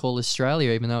in that we call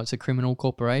Australia, even though it's a criminal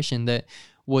corporation that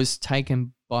was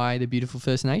taken by the beautiful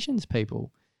First Nations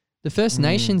people. The First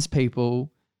Nations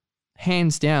people,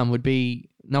 hands down, would be,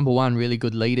 number one, really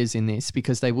good leaders in this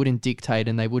because they wouldn't dictate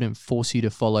and they wouldn't force you to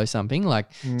follow something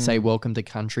like, say, Welcome to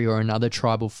Country or another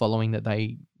tribal following that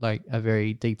they are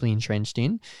very deeply entrenched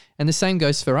in. And the same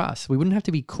goes for us. We wouldn't have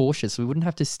to be cautious. We wouldn't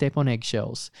have to step on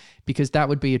eggshells because that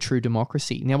would be a true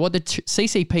democracy. Now, what the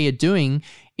CCP are doing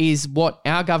is what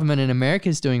our government in America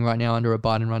is doing right now under a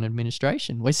Biden-run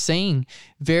administration. We're seeing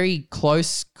very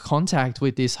close contact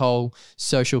with this whole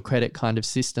social credit kind of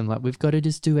system. Like, we've got to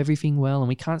just do everything well and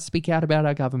we can't speak out about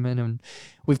our government and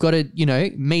we've got to,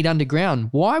 meet underground.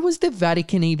 Why was the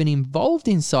Vatican even involved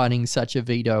in signing such a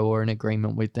veto or an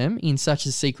agreement with them in such a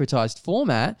secretized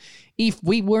format if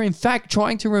we were in fact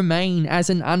trying to remain as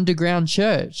an underground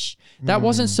church? That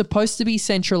wasn't supposed to be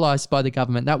centralized by the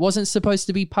government. That wasn't supposed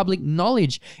to be public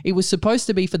knowledge. It was supposed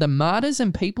to be for the martyrs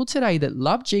and people today that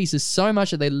love Jesus so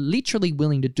much that they're literally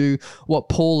willing to do what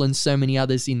Paul and so many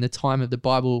others in the time of the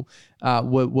Bible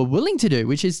were willing to do,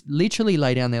 which is literally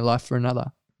lay down their life for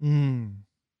another.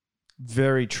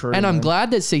 Very true. And I'm glad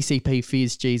that CCP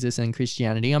fears Jesus and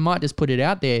Christianity. I might just put it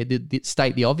out there,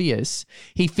 state the obvious.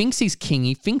 He thinks he's king.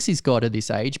 He thinks he's God at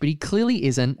this age, but he clearly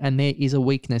isn't. And there is a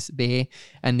weakness there.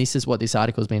 And this is what this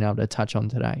article has been able to touch on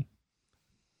today.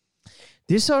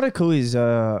 This article is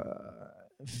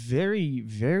very,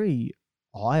 very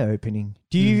eye-opening.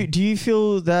 Do you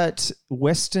feel that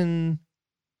Western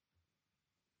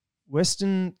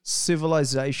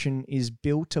civilization is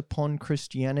built upon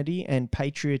Christianity and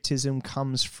patriotism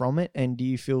comes from it? And do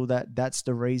you feel that that's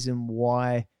the reason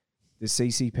why the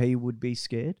CCP would be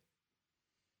scared?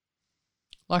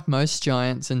 Like most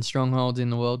giants and strongholds in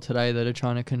the world today that are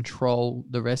trying to control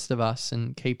the rest of us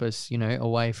and keep us,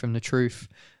 away from the truth,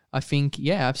 I think,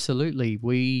 yeah, absolutely.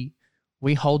 We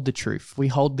hold the truth. We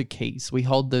hold the keys. We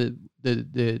hold the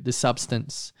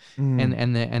substance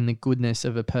and the goodness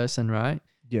of a person, right?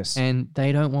 Yes. And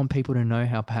they don't want people to know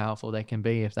how powerful they can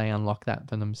be if they unlock that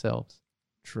for themselves.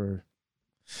 True.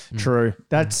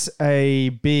 That's a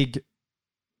big,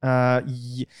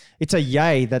 it's a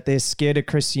yay that they're scared of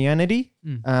Christianity.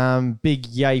 Big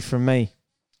yay from me.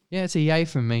 Yeah, it's a yay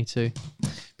from me too.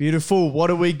 Beautiful. What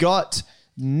do we got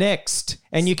next?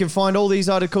 And you can find all these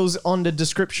articles on the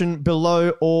description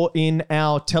below or in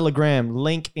our Telegram.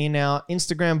 Link in our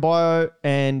Instagram bio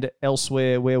and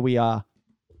elsewhere where we are.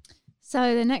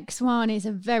 So the next one is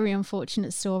a very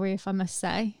unfortunate story, if I must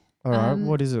say. All right,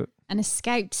 what is it? An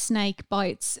escaped snake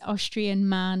bites Austrian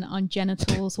man on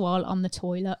genitals while on the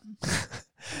toilet.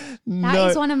 That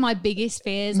is one of my biggest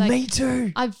fears. Like, me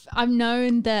too. I've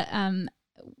known that.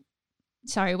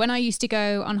 When I used to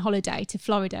go on holiday to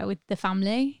Florida with the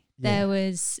family, there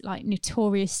was like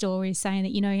notorious stories saying that,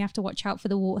 you have to watch out for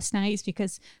the water snakes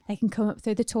because they can come up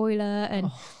through the toilet. And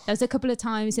there was a couple of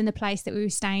times in the place that we were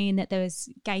staying that there was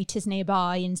gators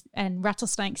nearby and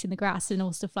rattlesnakes in the grass and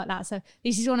all stuff like that. So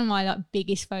this is one of my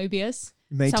biggest phobias.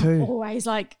 Me so too. I'm always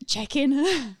checking.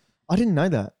 I didn't know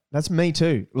that. That's me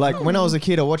too. When I was a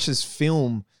kid, I watched this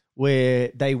film where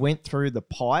they went through the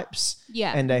pipes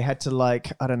and they had to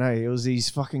I don't know, it was these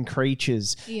fucking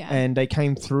creatures and they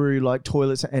came through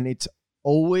toilets, and it's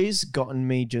always gotten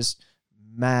me just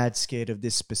mad scared of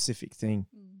this specific thing.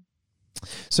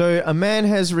 So a man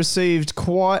has received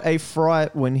quite a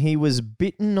fright when he was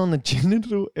bitten on the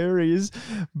genital areas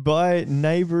by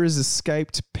neighbor's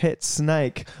escaped pet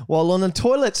snake while on the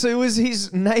toilet. So it was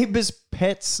his neighbor's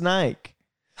pet snake.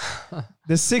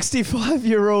 The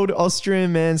 65-year-old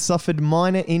Austrian man suffered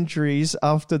minor injuries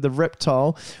after the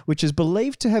reptile, which is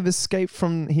believed to have escaped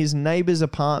from his neighbor's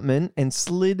apartment and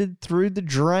slid through the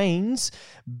drains,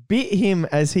 bit him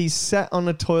as he sat on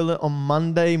a toilet on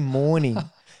Monday morning.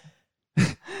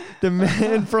 The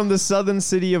man from the southern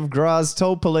city of Graz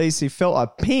told police he felt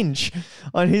a pinch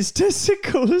on his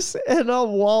testicles and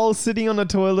while sitting on the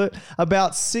toilet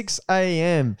about 6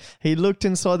 a.m. He looked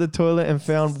inside the toilet and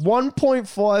found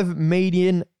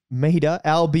 1.5 meter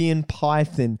Albion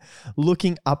python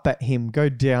looking up at him. Go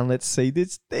down. Let's see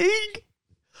this thing.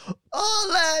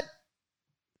 Oh,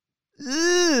 lad.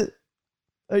 Ugh.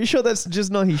 Are you sure that's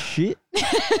just not his shit?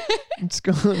 It's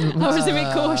gone. I was a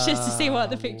bit cautious to see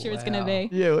what the picture is going to be.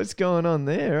 Yeah, what's going on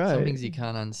there, right? Some things you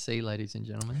can't unsee, ladies and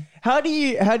gentlemen. How do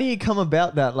you come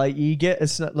about that? You get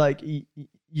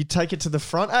you take it to the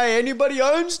front. Hey, anybody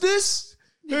owns this?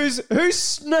 Whose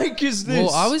snake is this?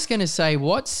 Well, I was going to say,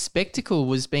 what spectacle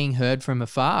was being heard from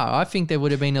afar? I think there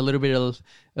would have been a little bit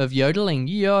of yodeling.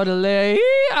 Yodeling,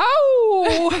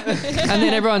 oh! And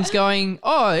then everyone's going,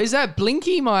 oh, is that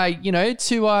Blinky, my,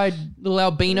 two-eyed little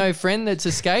albino friend that's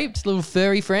escaped? Little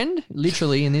furry friend?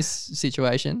 Literally in this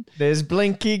situation. There's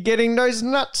Blinky getting those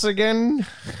nuts again.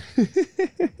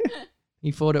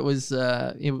 He thought it was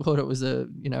a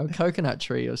coconut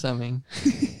tree or something.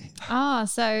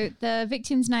 So the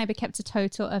victim's neighbour kept a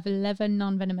total of 11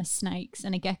 non-venomous snakes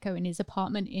and a gecko in his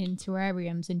apartment in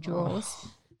terrariums and drawers.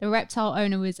 The reptile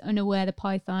owner was unaware the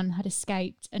python had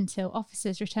escaped until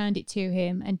officers returned it to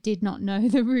him and did not know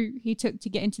the route he took to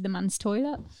get into the man's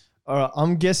toilet. All right,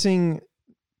 I'm guessing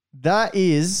that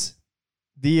is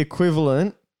the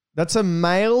equivalent. That's a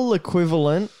male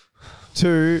equivalent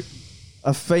to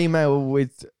a female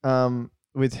with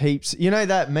heaps. You know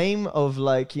that meme of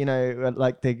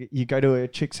you go to a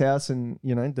chick's house and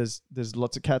there's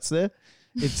lots of cats there.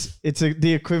 It's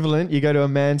the equivalent. You go to a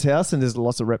man's house and there's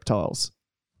lots of reptiles.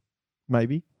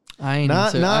 Maybe. I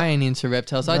ain't into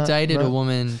reptiles. I dated a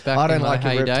woman back in my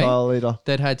heyday either.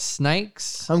 that had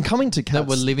snakes. I'm coming to cats that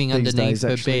were living underneath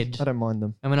her bed. I don't mind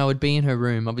them. And when I would be in her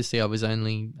room, obviously I was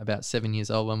only about 7 years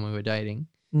old when we were dating.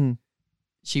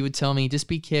 She would tell me, just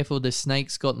be careful, the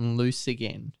snake's gotten loose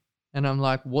again. And I'm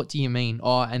like, what do you mean?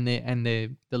 Oh, and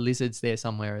the lizard's there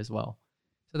somewhere as well.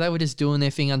 So they were just doing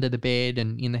their thing under the bed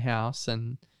and in the house.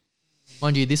 And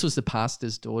mind you, this was the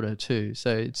pastor's daughter too.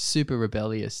 So it's super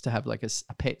rebellious to have a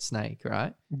pet snake,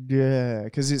 right? Yeah,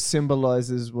 because it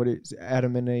symbolizes what it's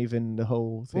Adam and Eve and the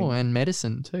whole thing. Oh, and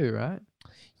medicine too, right?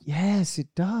 Yes,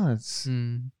 it does.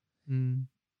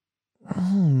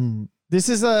 This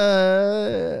is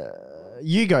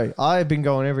you go. I've been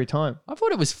going every time. I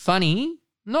thought it was funny.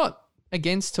 Not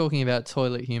against talking about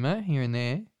toilet humor here and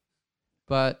there,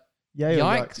 but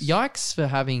yikes for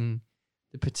having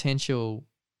the potential,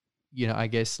 I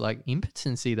guess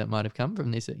impotency that might have come from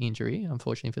this injury,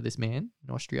 unfortunately for this man in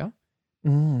Austria.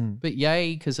 But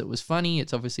yay, because it was funny.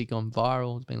 It's obviously gone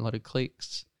viral. There's been a lot of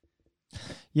clicks.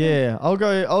 Yeah, I'll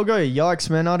go yikes,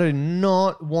 man. I do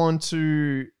not want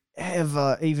to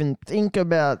ever even think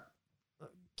about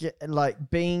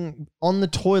being on the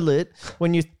toilet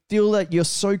when you feel like you're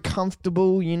so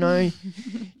comfortable,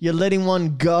 you're letting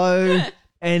one go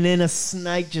and then a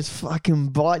snake just fucking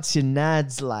bites your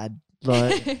nads, lad.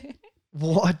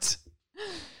 What?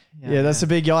 Yeah, that's a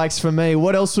big yikes for me.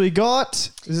 What else we got?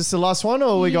 Is this the last one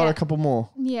or we got a couple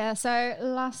more? Yeah, so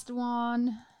last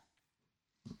one.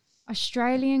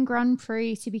 Australian Grand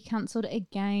Prix to be cancelled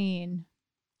again.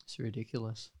 It's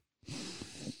ridiculous.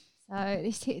 So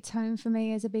this hits home for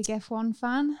me as a big F1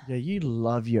 fan. Yeah, you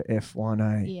love your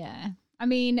F1, eh? Yeah. I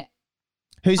mean,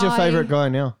 Who's your favorite guy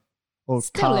now? Or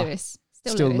Still car? Lewis.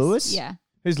 Still Lewis? Yeah.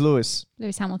 Who's Lewis?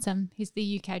 Lewis Hamilton. He's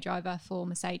the UK driver for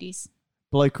Mercedes.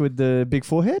 Bloke with the big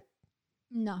forehead?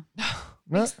 No.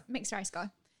 No? Mixed race guy.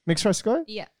 Mixed race guy?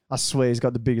 Yeah. I swear he's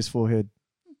got the biggest forehead.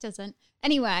 Doesn't.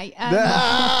 Anyway,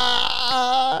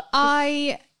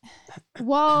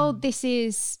 while this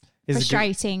is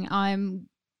frustrating,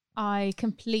 I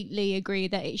completely agree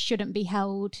that it shouldn't be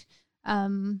held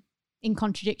in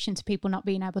contradiction to people not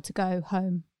being able to go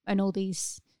home and all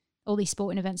these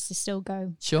sporting events to still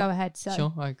go ahead. So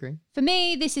Sure, I agree. for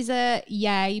me, this is a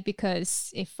yay,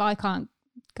 because if I can't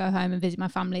go home and visit my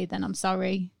family, then I'm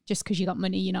sorry. Just because you got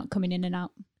money, you're not coming in and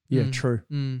out. Yeah, true.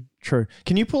 True.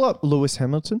 Can you pull up Lewis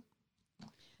Hamilton?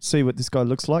 See what this guy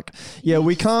looks like. Yeah,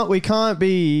 we can't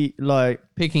be like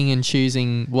Picking and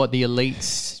choosing what the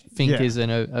elites think Yeah. is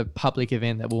a public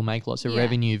event that will make lots of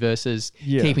revenue versus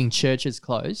keeping churches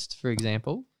closed, for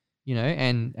example, you know,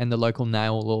 and the local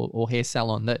nail or hair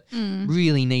salon that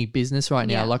really need business right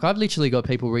now. Yeah. Like I've literally got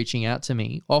people reaching out to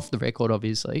me off the record,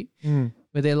 obviously,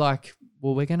 where they're like,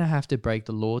 well, we're going to have to break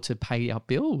the law to pay our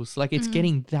bills. Like it's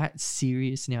getting that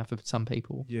serious now for some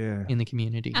people in the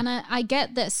community. And I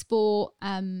get that sport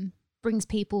brings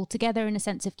people together in a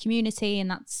sense of community,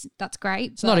 and that's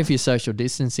great. It's not if you're social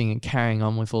distancing and carrying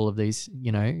on with all of these,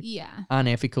 you know,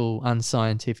 unethical,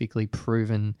 unscientifically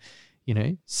proven, you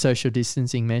know, social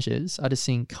distancing measures. I just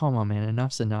think, come on, man,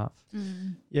 enough's enough.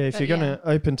 Yeah, if you're going to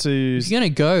open to... If you're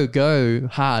going to go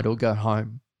hard or go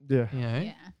home. Yeah. You know?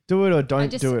 Yeah. Do it or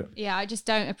don't do it. Yeah, I just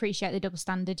don't appreciate the double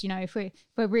standard. You know, if we're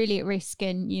really at risk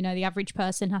and, you know, the average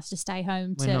person has to stay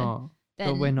home We're not.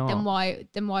 But we're not.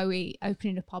 Then why are we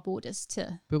opening up our borders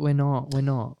to... But we're not.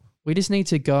 We just need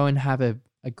to go and have a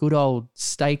good old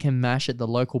steak and mash at the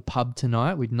local pub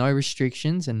tonight with no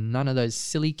restrictions and none of those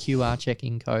silly QR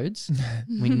check-in codes.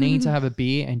 We need to have a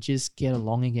beer and just get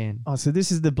along again. Oh, so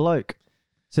this is the bloke.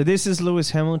 So this is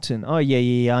Lewis Hamilton. Oh,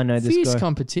 yeah, I know this Fierce guy.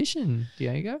 competition,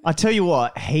 Diego. I tell you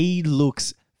what, he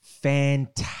looks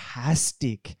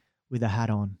fantastic with a hat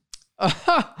on.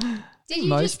 Did you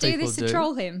Most just do people this to do.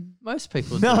 troll him? Most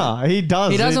people do. No, he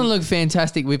does. He doesn't look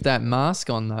fantastic with that mask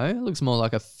on, though. It looks more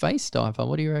like a face diaper.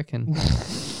 What do you reckon?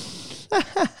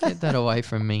 Get that away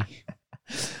from me.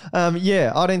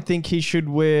 Yeah, I don't think he should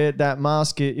wear that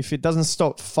mask. If it doesn't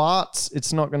stop farts,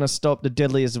 it's not going to stop the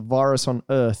deadliest virus on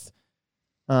earth.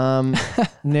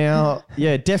 Now,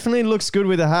 yeah, definitely looks good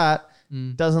with a hat.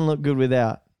 Doesn't look good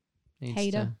without. Needs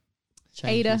Hater. to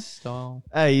change Hater. his style.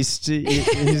 Hey, he's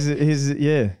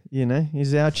yeah, you know,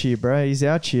 he's out here, bro. He's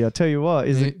out here. I tell you what,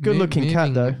 he's a good-looking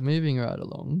cat, though. Moving right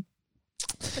along.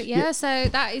 But yeah, so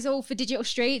that is all for Digital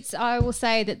Streets. I will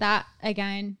say that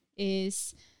again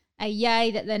is a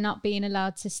yay that they're not being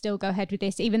allowed to still go ahead with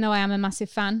this, even though I am a massive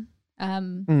fan.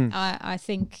 I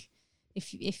think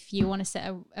if you want to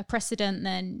set a precedent,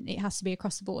 then it has to be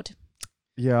across the board.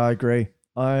 Yeah, I agree.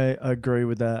 I agree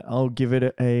with that. I'll give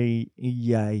it a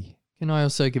yay. Can I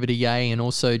also give it a yay and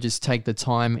also just take the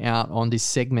time out on this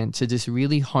segment to just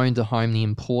really hone home the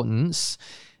importance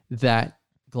that,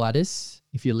 Gladys,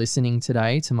 if you're listening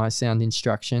today to my sound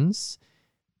instructions,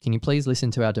 can you please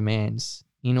listen to our demands?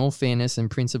 In all fairness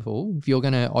and principle, if you're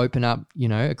going to open up, you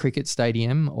know, a cricket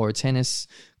stadium or a tennis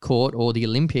court or the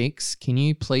Olympics, can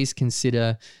you please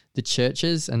consider the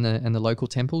churches and the local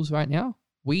temples right now?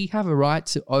 We have a right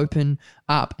to open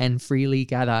up and freely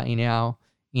gather in our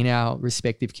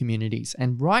respective communities.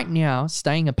 And right now,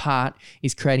 staying apart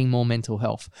is creating more mental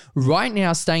health. Right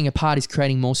now, staying apart is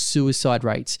creating more suicide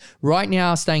rates. Right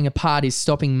now, staying apart is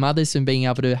stopping mothers from being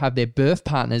able to have their birth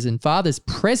partners and fathers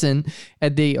present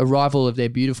at the arrival of their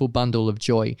beautiful bundle of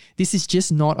joy. This is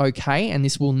just not okay, and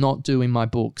this will not do in my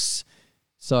books.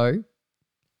 So,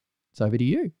 it's over to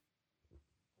you.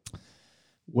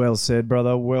 Well said,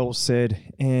 brother. Well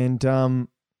said. And all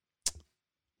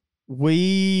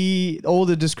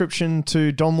the description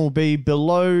to Dom will be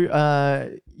below.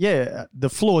 The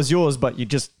floor is yours, but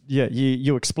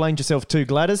you explained yourself too,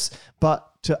 Gladys. But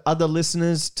to other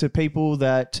listeners, to people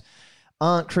that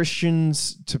aren't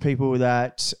Christians, to people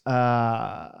that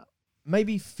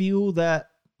maybe feel that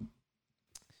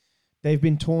they've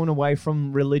been torn away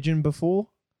from religion before,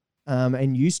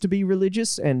 and used to be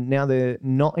religious and now they're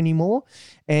not anymore,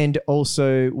 and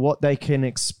also what they can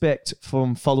expect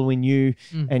from following you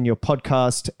and your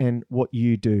podcast and what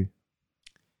you do.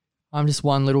 I'm just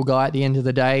one little guy at the end of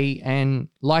the day, and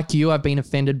like you, I've been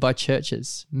offended by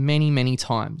churches many, many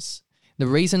times. The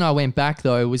reason I went back,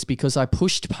 though, was because I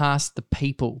pushed past the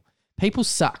people. People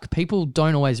suck. People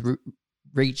don't always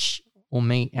reach or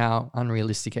meet our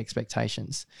unrealistic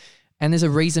expectations. And there's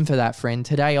a reason for that, friend.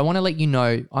 Today, I want to let you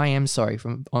know I am sorry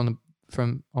on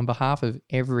behalf of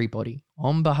everybody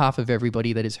on behalf of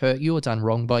everybody that has hurt you or done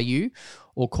wrong by you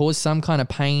or caused some kind of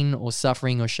pain or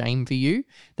suffering or shame for you,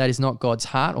 that is not God's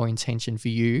heart or intention for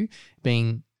you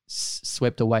being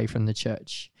swept away from the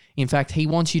church. In fact, he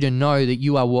wants you to know that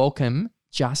you are welcome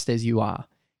just as you are.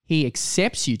 He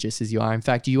accepts you just as you are. In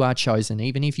fact, you are chosen,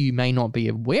 even if you may not be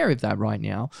aware of that right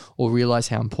now or realize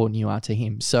how important you are to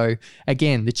him. So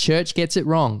again, the church gets it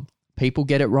wrong. People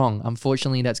get it wrong.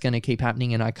 Unfortunately, that's going to keep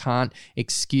happening, and I can't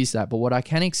excuse that. But what I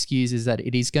can excuse is that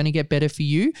it is going to get better for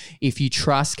you if you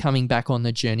trust coming back on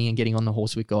the journey and getting on the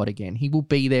horse with God again. He will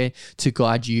be there to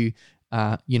guide you,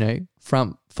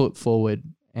 front foot forward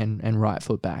and right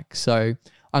foot back. So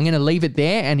I'm going to leave it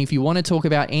there. And if you want to talk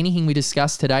about anything we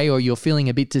discussed today, or you're feeling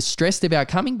a bit distressed about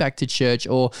coming back to church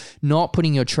or not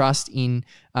putting your trust in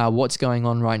what's going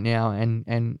on right now,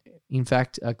 and in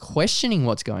fact, questioning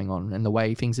what's going on and the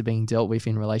way things are being dealt with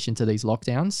in relation to these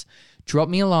lockdowns, drop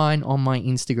me a line on my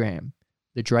Instagram,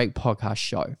 The Drake Podcast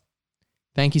Show.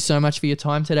 Thank you so much for your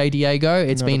time today, Diego.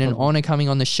 It's been an honor coming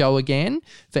on the show again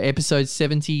for episode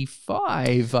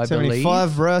 75, I believe.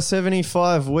 75, bro.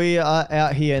 75. We are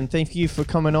out here, and thank you for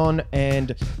coming on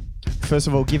and first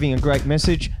of all, giving a great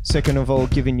message. Second of all,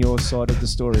 giving your side of the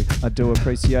story. I do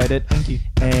appreciate it. Thank you.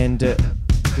 And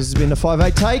this has been the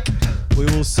 5-8 Take. We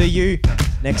will see you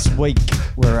next week.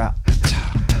 We're out.